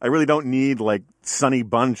 I really don't need like Sonny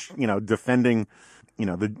Bunch, defending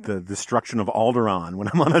the destruction of Alderaan when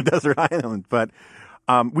I'm on a desert island. But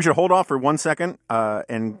we should hold off for 1 second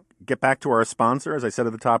and get back to our sponsor. As I said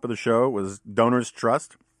at the top of the show, was Donors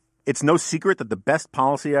Trust. It's no secret that the best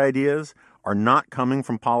policy ideas are not coming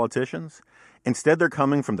from politicians. Instead, they're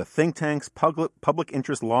coming from the think tanks, public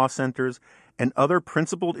interest law centers, and other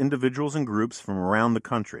principled individuals and groups from around the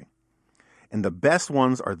country. And the best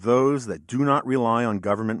ones are those that do not rely on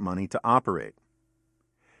government money to operate.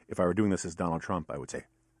 If I were doing this as Donald Trump, I would say,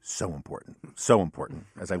 so important,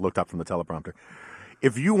 as I looked up from the teleprompter.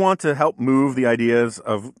 If you want to help move the ideas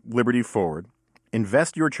of liberty forward,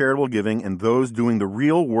 invest your charitable giving in those doing the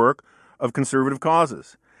real work of conservative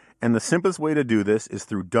causes. And the simplest way to do this is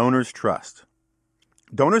through Donors Trust.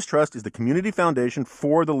 Donors Trust is the community foundation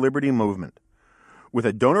for the liberty movement. With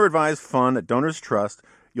a donor-advised fund at Donors Trust,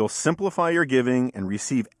 you'll simplify your giving and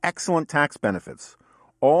receive excellent tax benefits,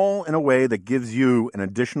 all in a way that gives you an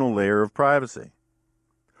additional layer of privacy.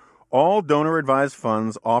 All donor-advised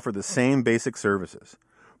funds offer the same basic services,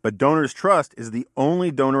 but Donors Trust is the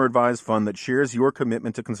only donor-advised fund that shares your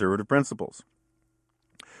commitment to conservative principles.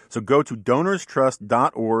 So go to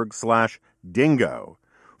donorstrust.org/dingo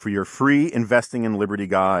for your free Investing in Liberty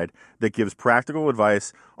guide that gives practical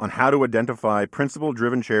advice on how to identify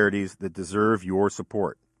principle-driven charities that deserve your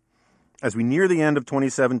support. As we near the end of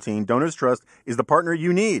 2017, Donors Trust is the partner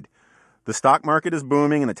you need. The stock market is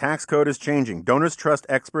booming and the tax code is changing. Donors Trust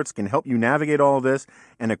experts can help you navigate all of this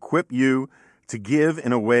and equip you to give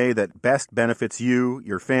in a way that best benefits you,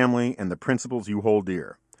 your family, and the principles you hold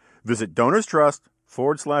dear. Visit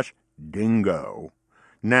donorstrust.org/dingo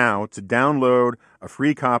now to download a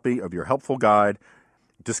free copy of your helpful guide.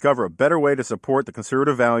 Discover a better way to support the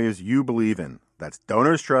conservative values you believe in. That's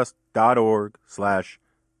donorstrust.org/dingo.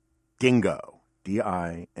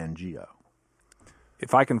 DINGO.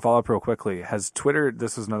 If I can follow up real quickly, has Twitter,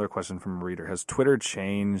 this is another question from a reader, has Twitter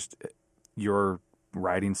changed your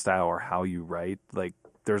writing style or how you write? Like,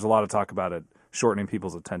 there's a lot of talk about it shortening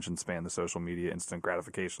people's attention span, the social media instant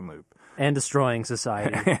gratification loop. And destroying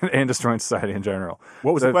society. and destroying society in general.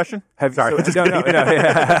 What was the question? Sorry.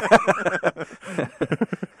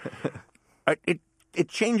 it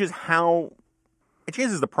changes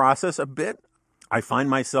the process a bit. I find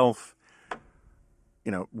myself,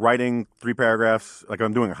 writing 3 paragraphs. Like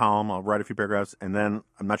I'm doing a column, I'll write a few paragraphs, and then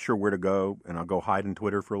I'm not sure where to go, and I'll go hide in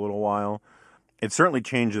Twitter for a little while. It certainly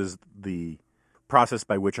changes the process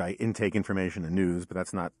by which I intake information and news, but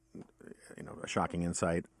that's not, a shocking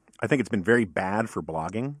insight. I think it's been very bad for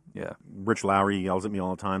blogging. Yeah. Rich Lowry yells at me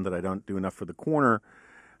all the time that I don't do enough for The Corner,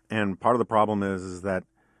 and part of the problem is that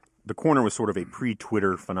The Corner was sort of a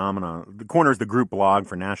pre-Twitter phenomenon. The Corner is the group blog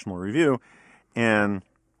for National Review, and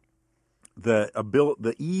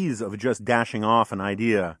the ease of just dashing off an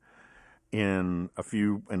idea in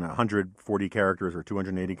 140 characters or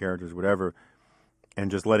 280 characters, whatever, and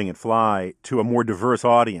just letting it fly to a more diverse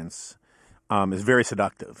audience is very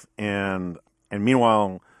seductive. And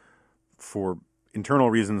meanwhile, for internal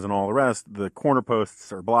reasons and all the rest, the corner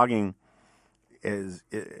posts or blogging is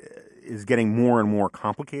getting more and more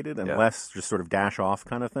complicated and less just sort of dash off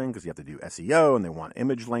kind of thing, because you have to do SEO and they want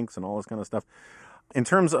image links and all this kind of stuff. In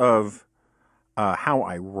terms of how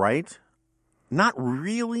I write, not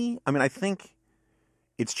really. I mean, I think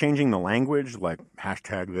it's changing the language, like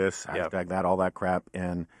hashtag this, hashtag that, all that crap,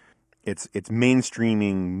 and it's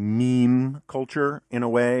mainstreaming meme culture in a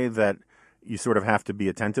way that you sort of have to be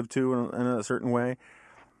attentive to in a certain way.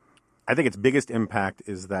 I think its biggest impact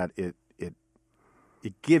is that it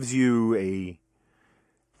gives you a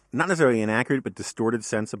not necessarily inaccurate but distorted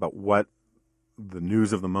sense about what the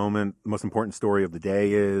news of the moment, the most important story of the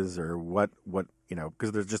day is, or what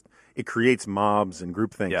because it creates mobs and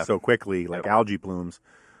groupthink so quickly, like algae plumes.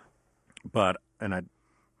 But I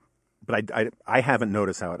haven't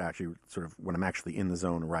noticed how it actually sort of, when I'm actually in the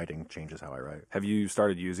zone writing, changes how I write. Have you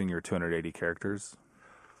started using your 280 characters?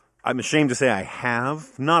 I'm ashamed to say I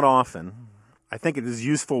have. Not often. I think it is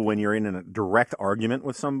useful when you're in a direct argument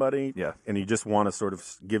with somebody and you just want to sort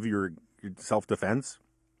of give your self-defense.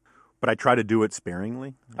 But I try to do it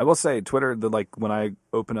sparingly. I will say Twitter, when I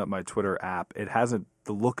open up my Twitter app, the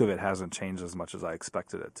look of it hasn't changed as much as I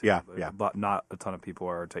expected it to. Yeah. But not a ton of people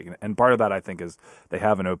are taking it. And part of that, I think, is they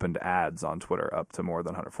haven't opened ads on Twitter up to more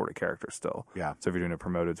than 140 characters still. Yeah. So if you're doing a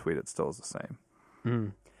promoted tweet, it still is the same.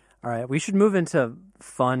 Mm. All right. We should move into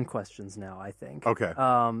fun questions now, I think. Okay.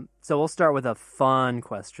 So we'll start with a fun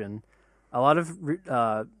question. A lot of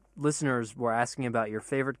listeners were asking about your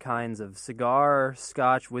favorite kinds of cigar,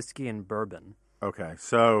 scotch, whiskey, and bourbon. Okay,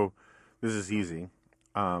 so this is easy.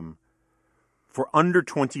 For under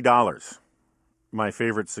 $20, my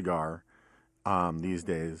favorite cigar these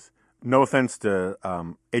days, no offense to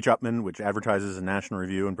H. Upmann, which advertises a National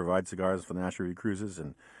Review and provides cigars for the National Review cruises,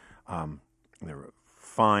 and they're a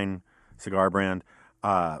fine cigar brand.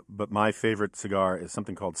 But my favorite cigar is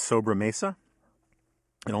something called Sobra Mesa.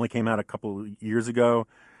 It only came out a couple years ago.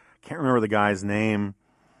 Can't remember the guy's name,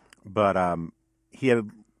 but he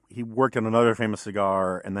worked on another famous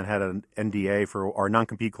cigar and then had an NDA or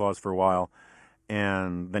non-compete clause for a while,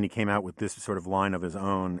 and then he came out with this sort of line of his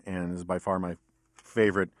own, and is by far my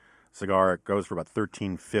favorite cigar. It goes for about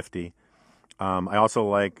 $13.50. I also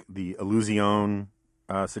like the Illusione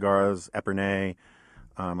cigars, Epernay,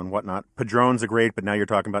 and whatnot. Padron's are great, but now you're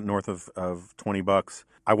talking about north of $20.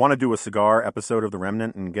 I want to do a cigar episode of The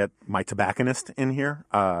Remnant and get my tobacconist in here.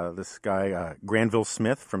 This guy, Granville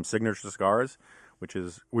Smith from Signature Cigars, which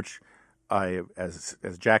I, as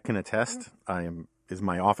Jack can attest, is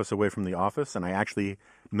my office away from the office, and I actually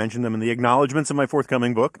mentioned them in the acknowledgments of my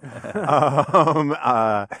forthcoming book.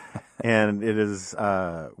 And it is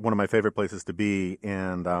one of my favorite places to be.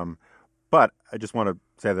 And but I just want to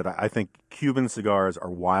say that I think Cuban cigars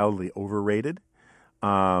are wildly overrated.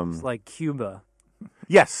 It's like Cuba.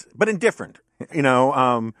 Yes, but indifferent.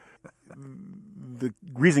 The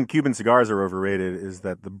reason Cuban cigars are overrated is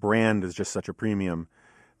that the brand is just such a premium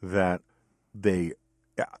that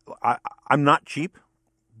I'm not cheap,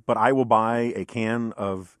 but I will buy a can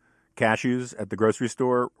of cashews at the grocery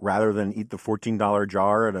store rather than eat the $14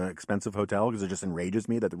 jar at an expensive hotel, because it just enrages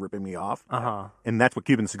me that they're ripping me off. Uh-huh. And that's what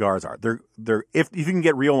Cuban cigars are. They're if you can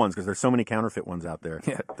get real ones, because there's so many counterfeit ones out there.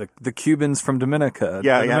 Yeah, the Cubans from Dominican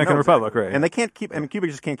Dominican Republic, right? And they can't keep. I mean, Cuba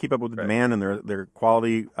just can't keep up with the demand, and their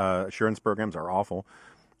quality assurance programs are awful.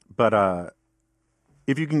 But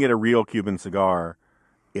if you can get a real Cuban cigar,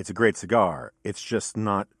 it's a great cigar. It's just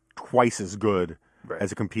not twice as good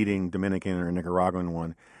as a competing Dominican or Nicaraguan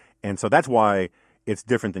one. And so that's why it's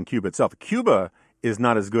different than Cuba itself. Cuba is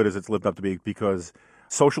not as good as it's lived up to be because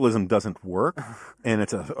socialism doesn't work, and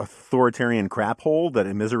it's an authoritarian crap hole that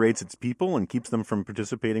immiserates its people and keeps them from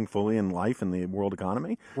participating fully in life in the world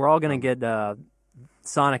economy. We're all going to get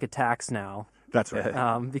sonic attacks now. That's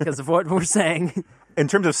right. Because of what we're saying. In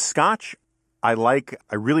terms of Scotch, I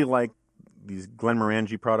really like these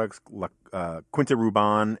Glenmorangie products, Quinta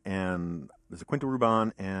Ruban, and there's a Quinta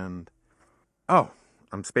Ruban and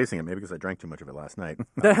I'm spacing it maybe because I drank too much of it last night.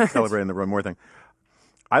 Celebrating the Roy thing.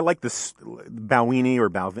 I like this Balvenie or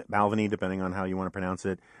Balvenie, depending on how you want to pronounce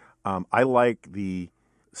it. I like the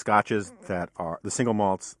scotches that are the single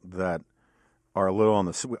malts that are a little on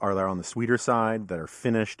the sweeter side, that are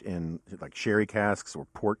finished in like sherry casks or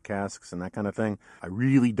port casks and that kind of thing. I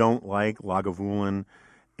really don't like Lagavulin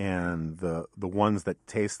and the ones that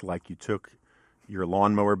taste like you took your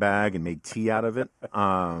lawnmower bag and made tea out of it.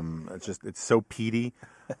 It's so peaty.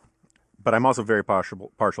 But I'm also very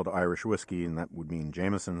partial to Irish whiskey, and that would mean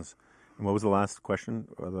Jameson's. And what was the last question?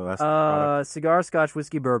 Or the last product? Cigar, Scotch,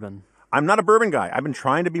 whiskey, bourbon. I'm not a bourbon guy. I've been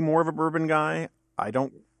trying to be more of a bourbon guy. I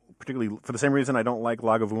don't particularly, for the same reason I don't like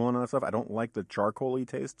Lagavulin and that stuff. I don't like the charcoal-y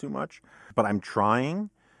taste too much. But I'm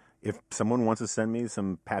trying. If someone wants to send me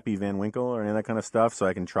some Pappy Van Winkle or any of that kind of stuff so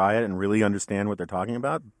I can try it and really understand what they're talking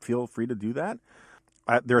about, feel free to do that.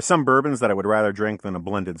 There are some bourbons that I would rather drink than a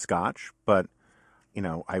blended Scotch, but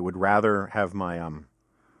I would rather have my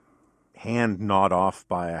hand gnawed off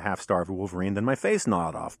by a half-starved wolverine than my face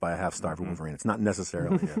gnawed off by a half-starved wolverine. It's not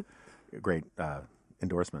necessarily a great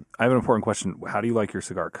endorsement. I have an important question. How do you like your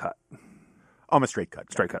cigar cut? Oh, I'm a straight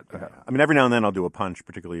cut. Straight cut. Okay. I mean, every now and then I'll do a punch,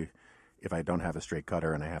 particularly if I don't have a straight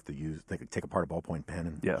cutter and I have to take apart a ballpoint pen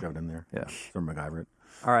and shove it in there. Yeah. Or MacGyver it.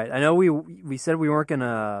 All right. I know we said we weren't going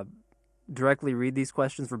to directly read these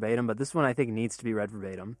questions verbatim, but this one I think needs to be read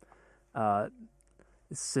verbatim.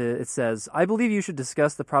 It says, I believe you should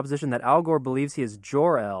discuss the proposition that Al Gore believes he is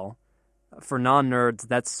Jor-El. For non-nerds,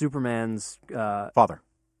 that's Superman's... father.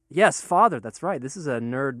 Yes, father, that's right. This is a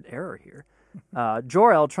nerd error here.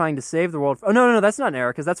 Jor-El trying to save the world... Oh, no, that's not an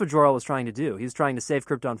error, because that's what Jor-El was trying to do. He was trying to save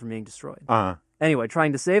Krypton from being destroyed. Anyway,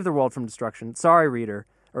 trying to save the world from destruction. Sorry, reader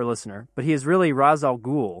or listener, but he is really Ra's al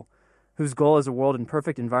Ghul, whose goal is a world in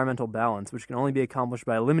perfect environmental balance, which can only be accomplished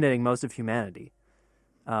by eliminating most of humanity.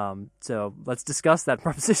 So let's discuss that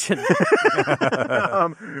proposition.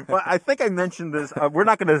 Well, I think I mentioned this. We're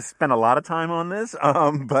not going to spend a lot of time on this,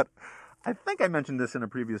 but I think I mentioned this in a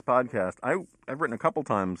previous podcast. I've written a couple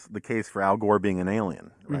times the case for Al Gore being an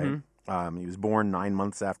alien, right? Mm-hmm. He was born 9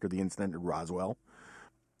 months after the incident at Roswell.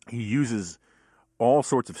 He uses all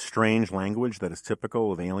sorts of strange language that is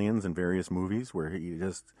typical of aliens in various movies, where he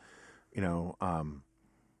just, he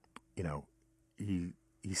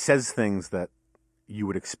says things that you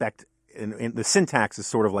would expect, and the syntax is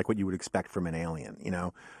sort of like what you would expect from an alien,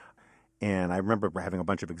 And I remember having a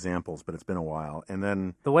bunch of examples, but it's been a while. And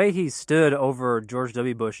then the way he stood over George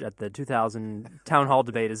W. Bush at the 2000 town hall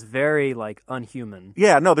debate is very unhuman.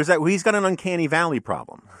 Yeah, no, there's that. He's got an uncanny valley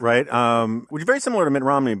problem, right? Which is very similar to Mitt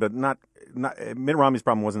Romney, but not Mitt Romney's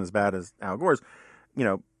problem wasn't as bad as Al Gore's.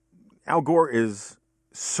 Al Gore is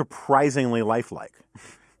surprisingly lifelike,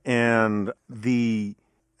 and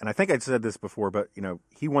I think I'd said this before, but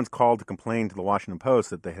he once called to complain to the Washington Post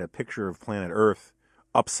that they had a picture of planet Earth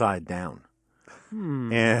upside down,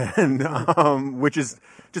 and which is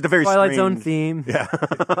just a very Twilight strange... Zone theme. Yeah,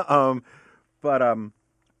 but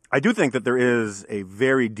I do think that there is a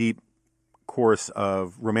very deep course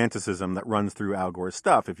of romanticism that runs through Al Gore's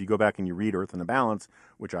stuff. If you go back and you read Earth in a Balance,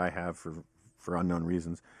 which I have for unknown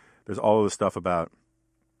reasons, there's all of this stuff about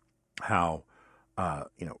how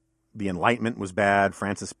the Enlightenment was bad.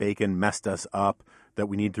 Francis Bacon messed us up. That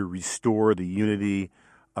we need to restore the unity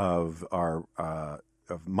of our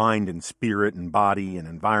of mind and spirit and body and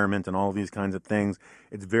environment and all these kinds of things.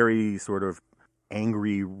 It's very sort of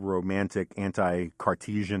angry, romantic,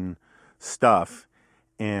 anti-Cartesian stuff,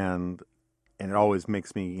 and it always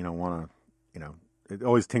makes me want to it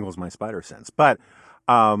always tingles my spider sense. But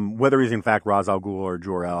whether he's in fact Ra's al Ghul or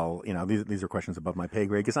Jor-El, these are questions above my pay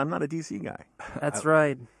grade because I'm not a DC guy. That's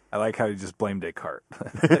right. I like how you just blame Descartes.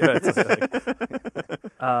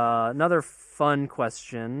 Another fun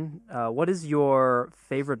question. What is your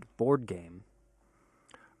favorite board game?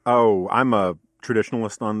 Oh, I'm a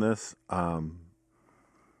traditionalist on this. I'm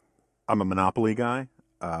a Monopoly guy.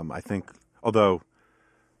 I think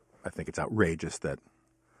it's outrageous that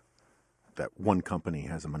one company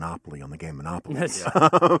has a monopoly on the game Monopoly. Yes.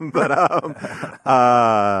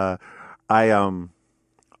 I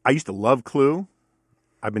used to love Clue.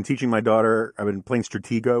 I've been teaching my daughter. I've been playing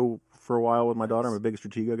Stratego for a while with my daughter. I'm a big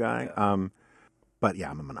Stratego guy. Yeah. But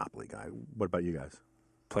yeah, I'm a Monopoly guy. What about you guys?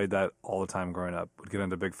 Played that all the time growing up. Would get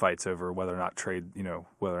into big fights over whether or not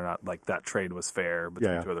that trade was fair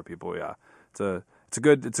between two other people. Yeah, it's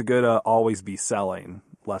a good always be selling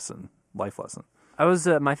life lesson. I was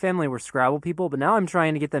my family were Scrabble people, but now I'm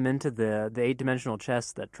trying to get them into the 8-dimensional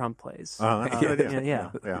chess that Trump plays.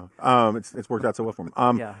 Yeah. It's worked out so well for me.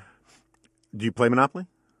 Yeah. Do you play Monopoly?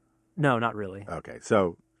 No, not really. Okay,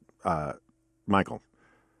 so, Michael,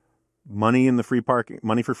 money in the free parking,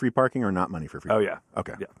 money for free parking, or not money for free? Oh parking? yeah.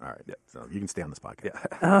 Okay. Yeah. All right. Yeah. So you can stay on this podcast.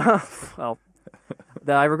 Yeah. Well,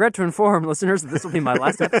 I regret to inform listeners that this will be my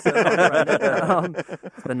last episode on Reddit.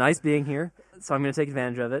 It's been nice being here, so I'm going to take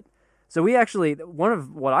advantage of it. So we actually, one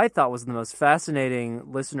of what I thought was the most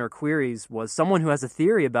fascinating listener queries was someone who has a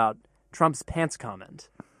theory about Trump's pants comment.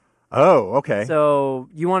 Oh, okay. So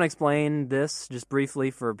you want to explain this just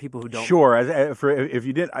briefly for people who don't? Sure. If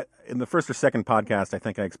you did, in the first or second podcast, I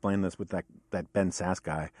think I explained this with that Ben Sass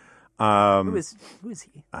guy. Who is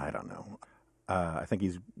he? I don't know. I think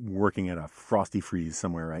he's working at a Frosty Freeze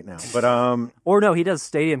somewhere right now. But Or no, he does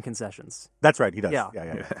stadium concessions. that's right. He does. Yeah.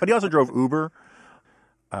 Yeah. But he also drove Uber.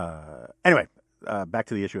 Anyway, back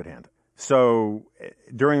to the issue at hand. So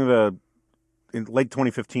during in late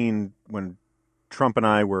 2015, when Trump and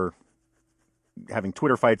I were having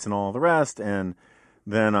Twitter fights and all the rest, and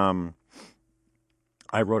then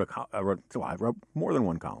I wrote more than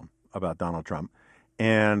one column about Donald Trump,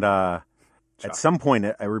 and at some point,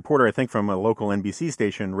 a reporter, I think from a local NBC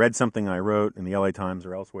station, read something I wrote in the LA Times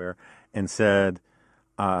or elsewhere, and said,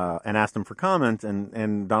 and asked him for comment,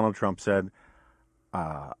 and Donald Trump said,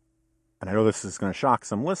 and I know this is going to shock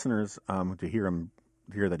some listeners to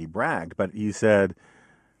hear that he bragged, but he said,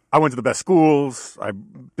 I went to the best schools. I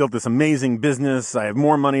built this amazing business. I have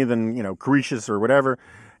more money than, Croesus or whatever.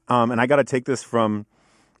 And I got to take this from,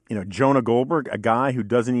 Jonah Goldberg, a guy who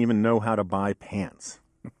doesn't even know how to buy pants.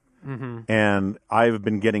 Mm-hmm. And I've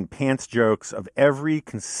been getting pants jokes of every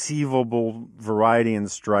conceivable variety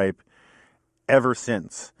and stripe ever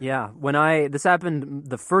since. Yeah. This happened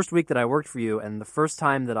the first week that I worked for you, and the first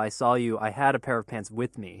time that I saw you, I had a pair of pants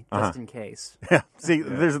with me, just in case. Yeah. See,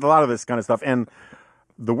 there's a lot of this kind of stuff. And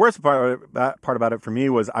the worst part about it for me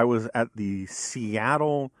was I was at the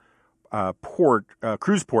Seattle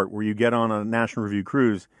cruise port where you get on a National Review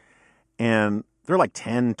cruise, and there are like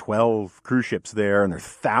 10, 12 cruise ships there, and there's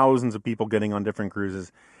thousands of people getting on different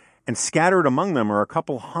cruises. And scattered among them are a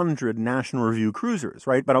couple hundred National Review cruisers,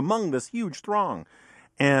 right? But among this huge throng.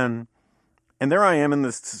 And there I am in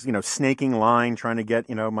this, snaking line trying to get,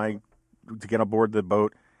 to get aboard the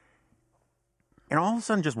boat. And all of a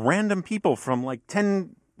sudden, just random people from like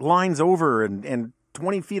 10 lines over and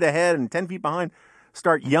 20 feet ahead and 10 feet behind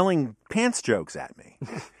start yelling pants jokes at me.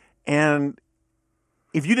 And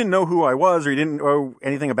if you didn't know who I was or you didn't know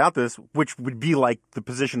anything about this, which would be like the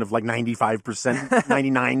position of like 95%,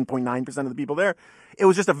 99.9% of the people there, it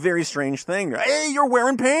was just a very strange thing. Hey, you're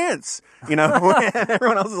wearing pants, and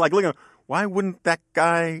everyone else is like, looking, why wouldn't that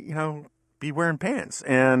guy, be wearing pants?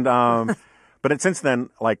 And, but since then,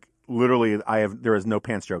 like literally there is no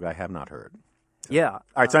pants joke I have not heard. Yeah. All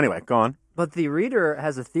right. So anyway, go on. But the reader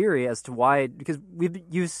has a theory as to why, because we've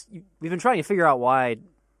been trying to figure out why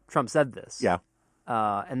Trump said this. Yeah.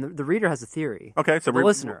 And the reader has a theory. Okay, so the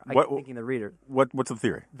listener. I keep thinking the reader. What's the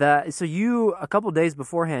theory? So you, a couple days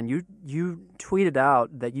beforehand, you tweeted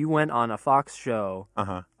out that you went on a Fox show,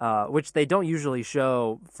 which they don't usually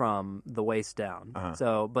show from the waist down.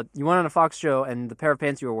 So, but you went on a Fox show, and the pair of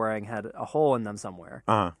pants you were wearing had a hole in them somewhere.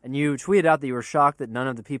 And you tweeted out that you were shocked that none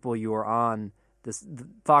of the people you were on the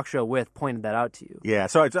Fox show with pointed that out to you. Yeah.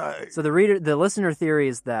 So it's so the listener theory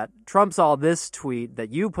is that Trump saw this tweet that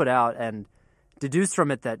you put out and deduced from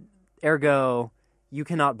it that, ergo, you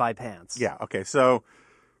cannot buy pants. Yeah, okay. So,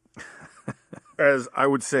 as I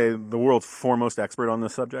would say, the world's foremost expert on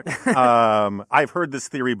this subject, I've heard this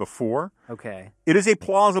theory before. Okay. It is a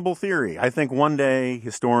plausible theory. I think one day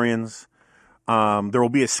historians, there will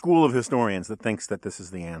be a school of historians that thinks that this is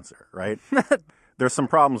the answer, right? There's some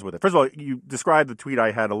problems with it. First of all, you described the tweet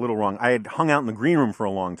I had a little wrong. I had hung out in the green room for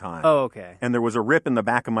a long time. Oh, okay. And there was a rip in the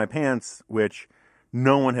back of my pants, which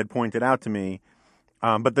no one had pointed out to me.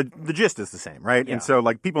 But the gist is the same, right? Yeah. And so,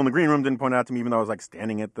 like, people in the green room didn't point it out to me, even though I was, like,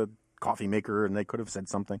 standing at the coffee maker, and they could have said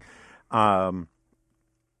something. So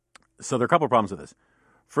there are a couple of problems with this.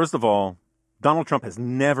 First of all, Donald Trump has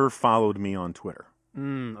never followed me on Twitter.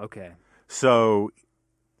 Okay. So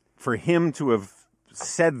for him to have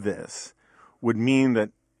said this would mean that,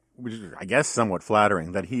 which is, I guess, somewhat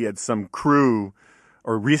flattering, that he had some crew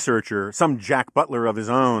or researcher, some Jack Butler of his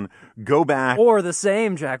own, go back. Or the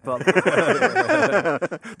same Jack Butler.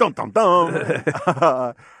 Dum, dum,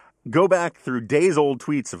 dum. Go back through days-old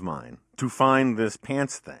tweets of mine to find this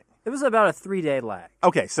pants thing. It was about a 3-day lag.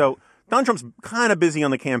 Okay, so Donald Trump's kind of busy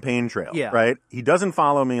on the campaign trail, right? He doesn't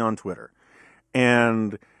follow me on Twitter.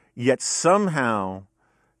 And yet somehow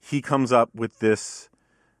he comes up with this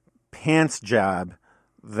pants jab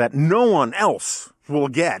that no one else will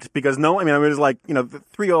get because it was like,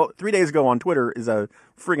 3 days ago on Twitter is a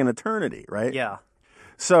friggin' eternity, right? Yeah.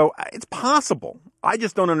 So it's possible. I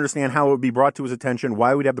just don't understand how it would be brought to his attention,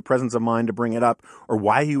 why we'd have the presence of mind to bring it up, or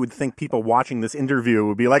why he would think people watching this interview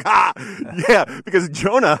would be like, yeah, because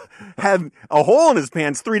Jonah had a hole in his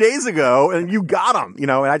pants 3 days ago and you got him,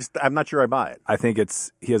 and I'm not sure I buy it. I think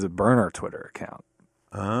he has a burner Twitter account.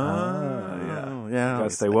 Yeah. Gotta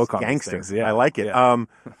stay woke on these gangster. things, yeah. I like it. Yeah.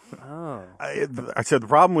 I said the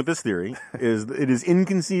problem with this theory is it is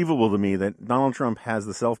inconceivable to me that Donald Trump has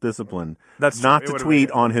the self-discipline not to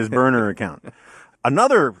tweet on his burner account.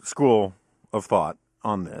 Another school of thought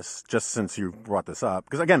on this, just since you brought this up,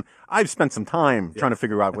 because again, I've spent some time trying to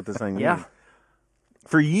figure out what this thing means.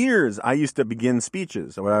 For years, I used to begin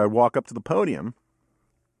speeches when I would walk up to the podium,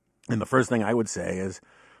 and the first thing I would say is,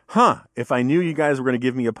 if I knew you guys were going to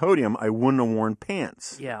give me a podium, I wouldn't have worn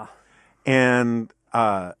pants. Yeah. And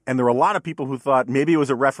there were a lot of people who thought maybe it was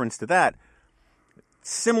a reference to that.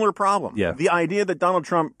 Similar problem. Yeah. The idea that Donald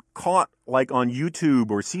Trump caught, like on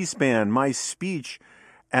YouTube or C-SPAN, my speech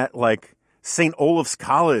at like St. Olaf's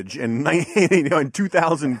College in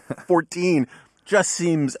 2014 just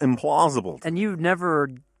seems implausible. And you've never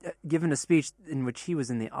given a speech in which he was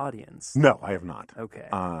in the audience. No, I have not. Okay.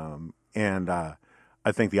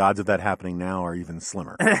 I think the odds of that happening now are even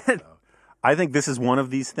slimmer. So, I think this is one of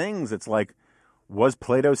these things. It's like, was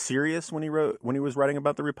Plato serious when he was writing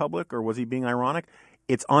about the Republic, or was he being ironic?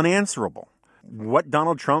 It's unanswerable. What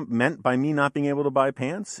Donald Trump meant by me not being able to buy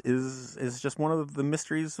pants is just one of the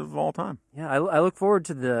mysteries of all time. Yeah, I look forward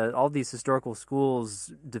to all these historical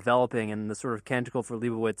schools developing and the sort of Canticle for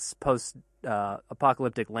Leibowitz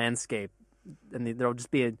post-apocalyptic landscape. And there'll just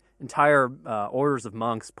be entire orders of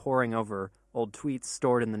monks poring over old tweets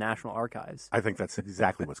stored in the National Archives. I think that's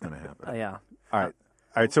exactly what's going to happen. Yeah. All right.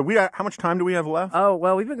 So how much time do we have left? Oh,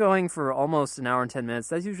 well, we've been going for almost an hour and 10 minutes.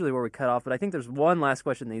 That's usually where we cut off, but I think there's one last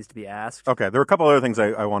question that needs to be asked. Okay, there are a couple other things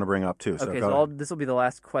I want to bring up, too. So this will be the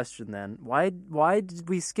last question, then. Why did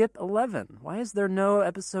we skip 11? Why is there no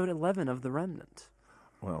episode 11 of The Remnant?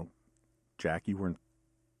 Well, Jack, you weren't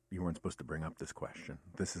supposed to bring up this question.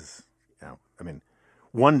 This is,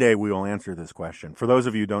 one day we will answer this question. For those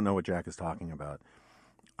of you who don't know what Jack is talking about,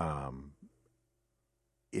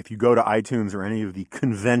 if you go to iTunes or any of the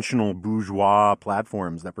conventional bourgeois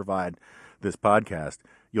platforms that provide this podcast,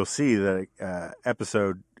 you'll see that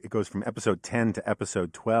it goes from episode 10 to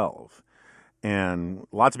episode 12. And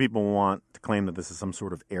lots of people want to claim that this is some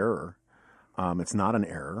sort of error. It's not an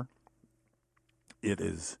error. It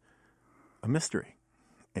is a mystery.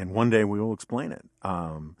 And one day we will explain it.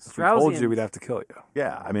 If we told you, we'd have to kill you.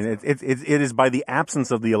 Yeah, it is by the absence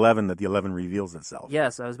of the 11 that the 11 reveals itself.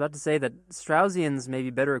 Yes, I was about to say that Straussians may be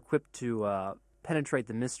better equipped to penetrate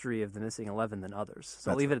the mystery of the missing 11 than others.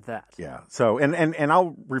 So I'll leave it at that. Yeah. So and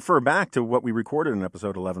I'll refer back to what we recorded in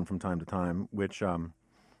episode 11 from time to time, which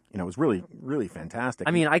was really, really fantastic.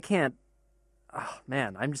 I can't. Oh,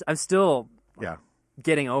 man, I'm still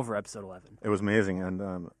getting over episode 11. It was amazing, and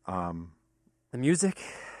the music.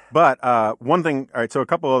 But one thing, all right, so a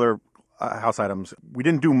couple other house items. We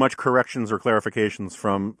didn't do much corrections or clarifications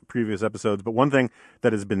from previous episodes, but one thing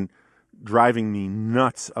that has been driving me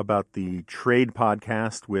nuts about the trade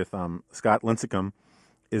podcast with Scott Lincecum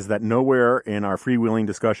is that nowhere in our freewheeling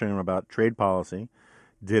discussion about trade policy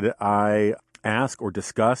did I ask or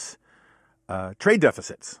discuss trade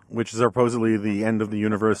deficits, which is supposedly the end of the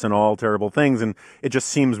universe and all terrible things. And it just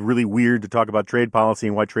seems really weird to talk about trade policy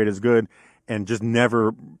and why trade is good and just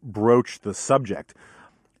never broach the subject.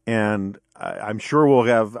 And I'm sure we'll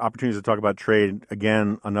have opportunities to talk about trade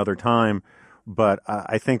again another time. But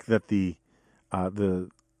I think that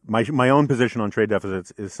my own position on trade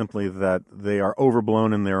deficits is simply that they are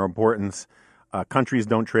overblown in their importance. Countries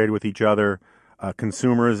don't trade with each other.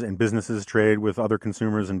 Consumers and businesses trade with other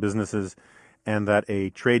consumers and businesses, and that a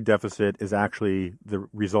trade deficit is actually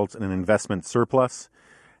results in an investment surplus.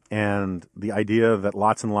 And the idea that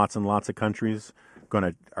lots and lots and lots of countries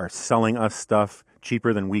are selling us stuff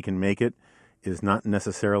cheaper than we can make it is not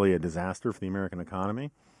necessarily a disaster for the American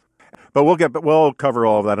economy. But we'll cover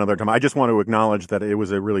all of that another time. I just want to acknowledge that it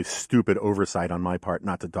was a really stupid oversight on my part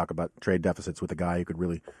not to talk about trade deficits with a guy who could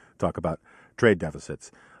really talk about trade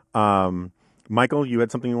deficits. Michael, you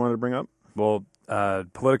had something you wanted to bring up? Well,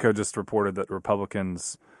 Politico just reported that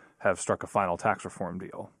Republicans have struck a final tax reform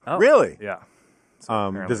deal. Oh. Really? Yeah.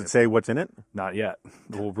 Does it say what's in it? Not yet.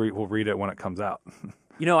 We'll read it when it comes out.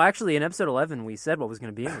 Actually, in episode 11, we said what was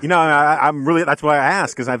going to be in it. I'm really, that's why I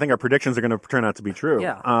asked, because I think our predictions are going to turn out to be true.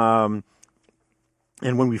 Yeah. And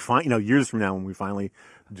when we years from now, when we finally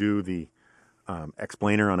do the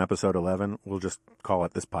explainer on episode 11. We'll just call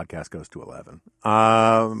it "This Podcast Goes to 11."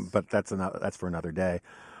 But that's for another day.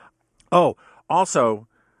 Oh, also,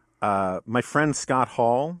 my friend Scott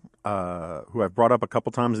Hall, who I've brought up a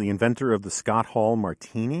couple times, the inventor of the Scott Hall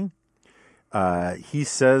Martini. He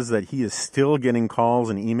says that he is still getting calls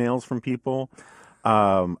and emails from people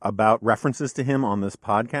about references to him on this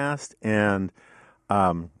podcast, and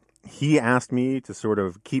he asked me to sort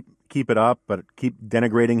of keep it up, but keep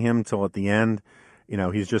denigrating him till at the end.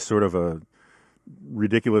 He's just sort of a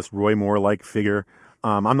ridiculous Roy Moore-like figure.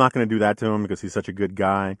 I'm not going to do that to him because he's such a good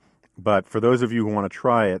guy. But for those of you who want to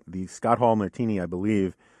try it, the Scott Hall Martini, I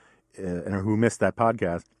believe, and who missed that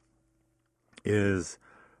podcast, is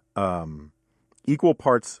equal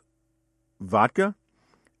parts vodka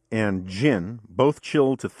and gin, both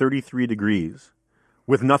chilled to 33 degrees,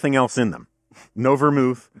 with nothing else in them. No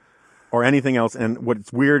vermouth or anything else. And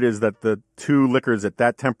what's weird is that the two liquors at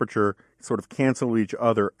that temperature sort of cancel each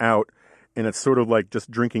other out, and it's sort of like just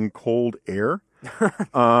drinking cold air.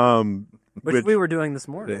 Which we were doing this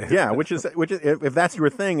morning. Yeah, which is if that's your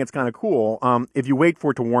thing, it's kind of cool. If you wait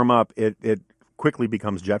for it to warm up, it quickly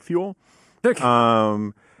becomes jet fuel. Which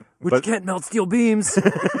can't melt steel beams.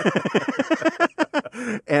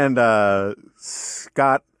 And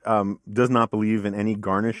Scott does not believe in any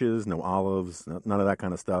garnishes, no olives, none of that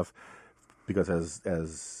kind of stuff, because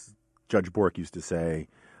as Judge Bork used to say,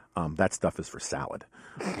 that stuff is for salad.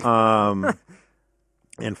 And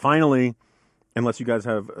finally, unless you guys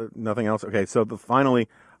have nothing else, okay. So finally,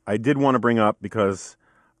 I did want to bring up, because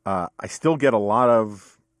I still get a lot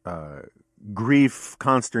of grief,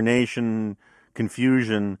 consternation,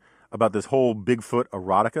 confusion about this whole Bigfoot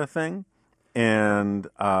erotica thing, and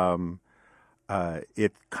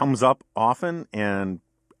it comes up often, and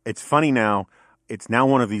it's funny now. It's now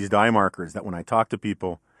one of these die markers that when I talk to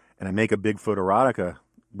people and I make a Bigfoot erotica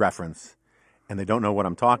reference and they don't know what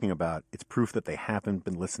I'm talking about, it's proof that they haven't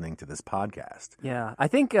been listening to this podcast. Yeah, I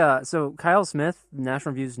think so. Kyle Smith,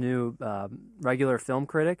 National Review's new regular film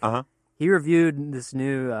critic, he reviewed this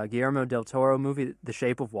new Guillermo del Toro movie, The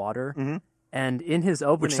Shape of Water. Mm-hmm. And in his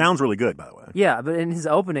opening... Which sounds really good, by the way. Yeah, but in his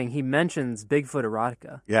opening, he mentions Bigfoot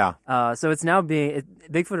erotica. Yeah. So it's now Bigfoot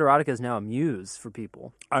erotica is now a muse for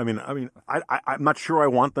people. I'm not sure I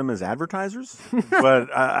want them as advertisers,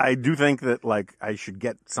 but I do think that, I should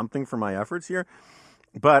get something for my efforts here.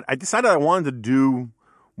 But I decided I wanted to do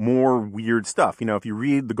more weird stuff. If you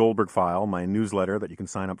read the Goldberg File, my newsletter that you can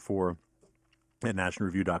sign up for at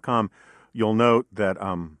nationalreview.com, you'll note that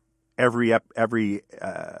every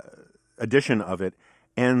edition of it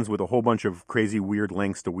ends with a whole bunch of crazy, weird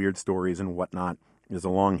links to weird stories and whatnot. There's a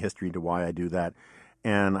long history to why I do that.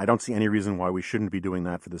 And I don't see any reason why we shouldn't be doing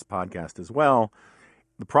that for this podcast as well.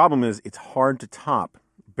 The problem is it's hard to top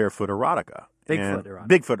Barefoot Erotica. Bigfoot Erotica.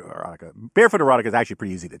 Bigfoot Erotica. Barefoot Erotica is actually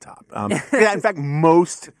pretty easy to top. Yeah, in fact,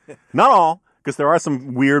 most, not all, because there are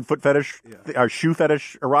some weird foot fetish, or shoe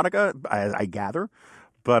fetish erotica, I gather.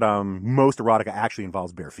 But most erotica actually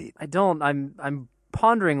involves bare feet. I'm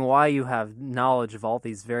pondering why you have knowledge of all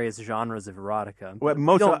these various genres of erotica. Well,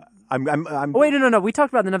 wait, no. We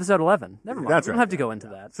talked about it in episode 11. Never mind. That's right. We don't have to go into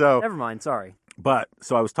that. So never mind. Sorry.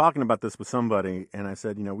 So I was talking about this with somebody, and I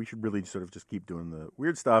said, we should really sort of just keep doing the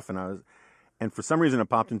weird stuff. And for some reason, it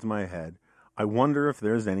popped into my head. I wonder if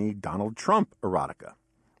there's any Donald Trump erotica.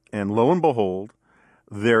 And lo and behold,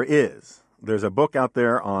 there is. There's a book out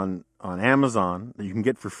there on Amazon that you can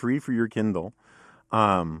get for free for your Kindle.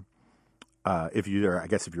 If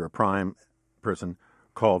you're a Prime person,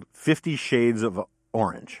 called 50 Shades of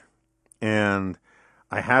Orange. And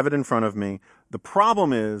I have it in front of me. The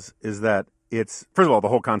problem is that it's, first of all, the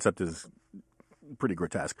whole concept is pretty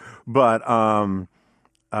grotesque. But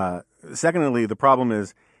secondly, the problem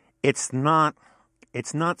is it's not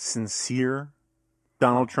sincere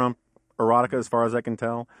Donald Trump erotica as far as I can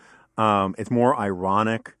tell. It's more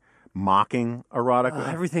ironic, mocking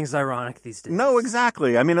erotica. Everything's ironic these days. No,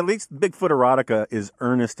 exactly. I mean, at least Bigfoot erotica is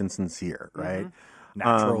earnest and sincere, right?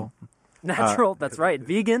 Natural. Natural. That's right.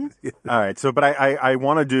 Vegan. All right. So, but I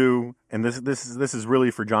want to do, and this is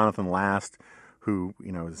really for Jonathan Last, who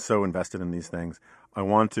is so invested in these things. I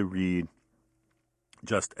want to read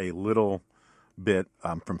just a little bit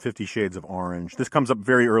from 50 Shades of Orange. This comes up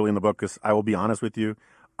very early in the book because I will be honest with you,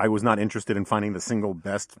 I was not interested in finding the single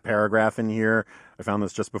best paragraph in here. I found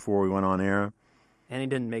this just before we went on air. And he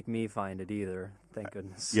didn't make me find it either. Thank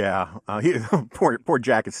goodness. Yeah. Poor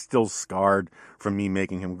Jack is still scarred from me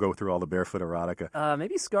making him go through all the barefoot erotica.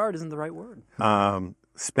 Maybe scarred isn't the right word.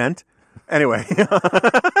 Spent? Anyway.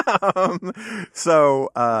 So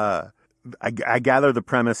I gather the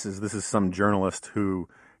premise is this is some journalist who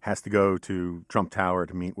has to go to Trump Tower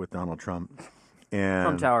to meet with Donald Trump. And,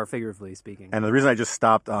 Trump Tower, figuratively speaking. And the reason I just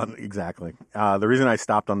stopped on, exactly, the reason I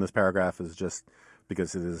stopped on this paragraph is just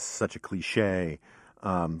because it is such a cliche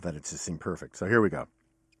that it just seemed perfect. So here we go.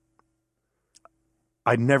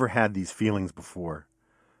 I'd never had these feelings before,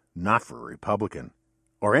 not for a Republican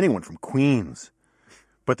or anyone from Queens,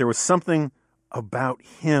 but there was something about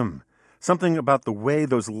him, something about the way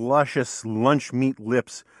those luscious lunch meat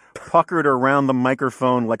lips puckered around the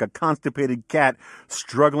microphone like a constipated cat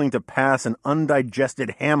struggling to pass an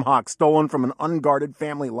undigested ham hock stolen from an unguarded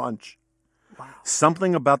family lunch. Wow.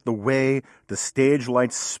 Something about the way the stage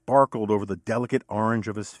lights sparkled over the delicate orange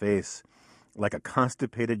of his face, like a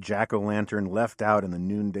constipated jack-o'-lantern left out in the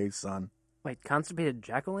noonday sun. Wait, constipated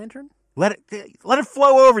jack-o'-lantern? Let it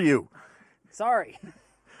flow over you. Sorry.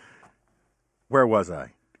 Where was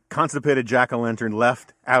I? Constipated jack-o'-lantern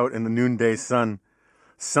left out in the noonday sun.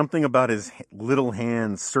 Something about his little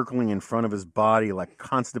hands circling in front of his body like a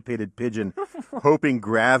constipated pigeon, hoping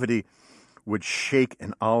gravity would shake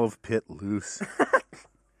an olive pit loose.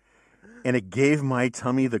 And it gave my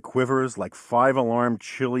tummy the quivers like 5-alarm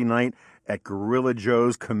chilly night at Gorilla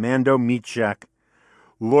Joe's Commando Meat Shack.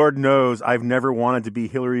 Lord knows I've never wanted to be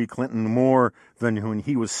Hillary Clinton more than when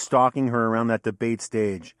he was stalking her around that debate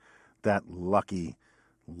stage. That lucky,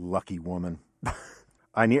 lucky woman.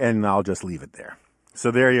 And I'll just leave it there. So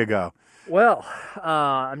there you go. Well,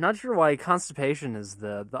 I'm not sure why constipation is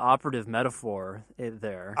the operative metaphor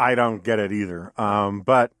there. I don't get it either.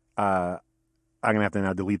 But I'm going to have to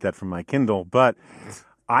now delete that from my Kindle. But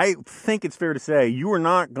I think it's fair to say you are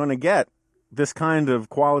not going to get this kind of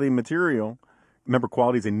quality material. Remember,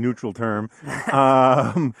 quality is a neutral term. It's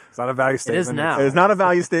not a value statement. It is now. It's not a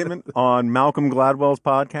value statement on Malcolm Gladwell's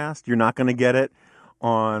podcast. You're not going to get it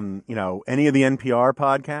on, any of the NPR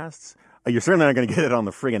podcasts. You're certainly not going to get it on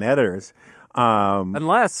the friggin' editors.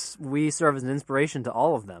 Unless we serve as an inspiration to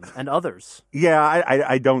all of them and others. Yeah,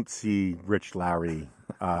 I don't see Rich Lowry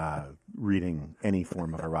reading any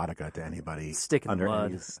form of erotica to anybody under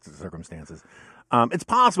any circumstances. It's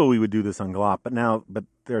possible we would do this on Glop, but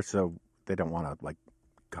they don't want to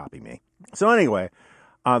copy me. So anyway,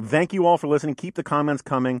 thank you all for listening. Keep the comments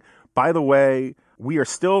coming. By the way, we are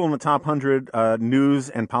still in the top 100 news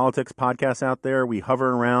and politics podcasts out there. We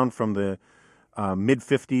hover around from the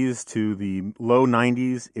mid-50s to the low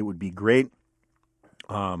 90s. It would be great.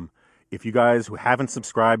 If you guys who haven't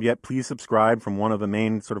subscribed yet, please subscribe from one of the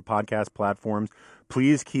main sort of podcast platforms.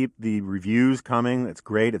 Please keep the reviews coming. It's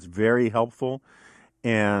great. It's very helpful.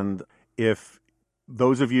 And if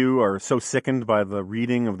those of you are so sickened by the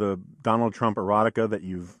reading of the Donald Trump erotica that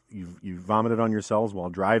you've vomited on yourselves while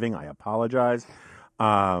driving, I apologize.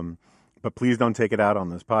 But please don't take it out on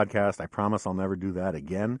this podcast. I promise I'll never do that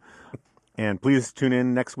again. And please tune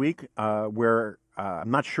in next week where I'm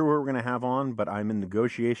not sure what we're going to have on, but I'm in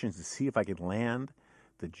negotiations to see if I could land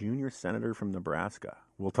the junior senator from Nebraska.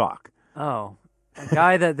 We'll talk. Oh, a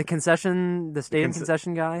guy that the stadium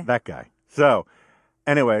concession guy? That guy. So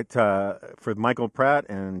anyway, for Michael Pratt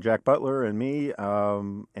and Jack Butler and me,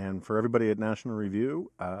 and for everybody at National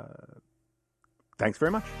Review, thanks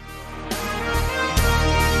very much.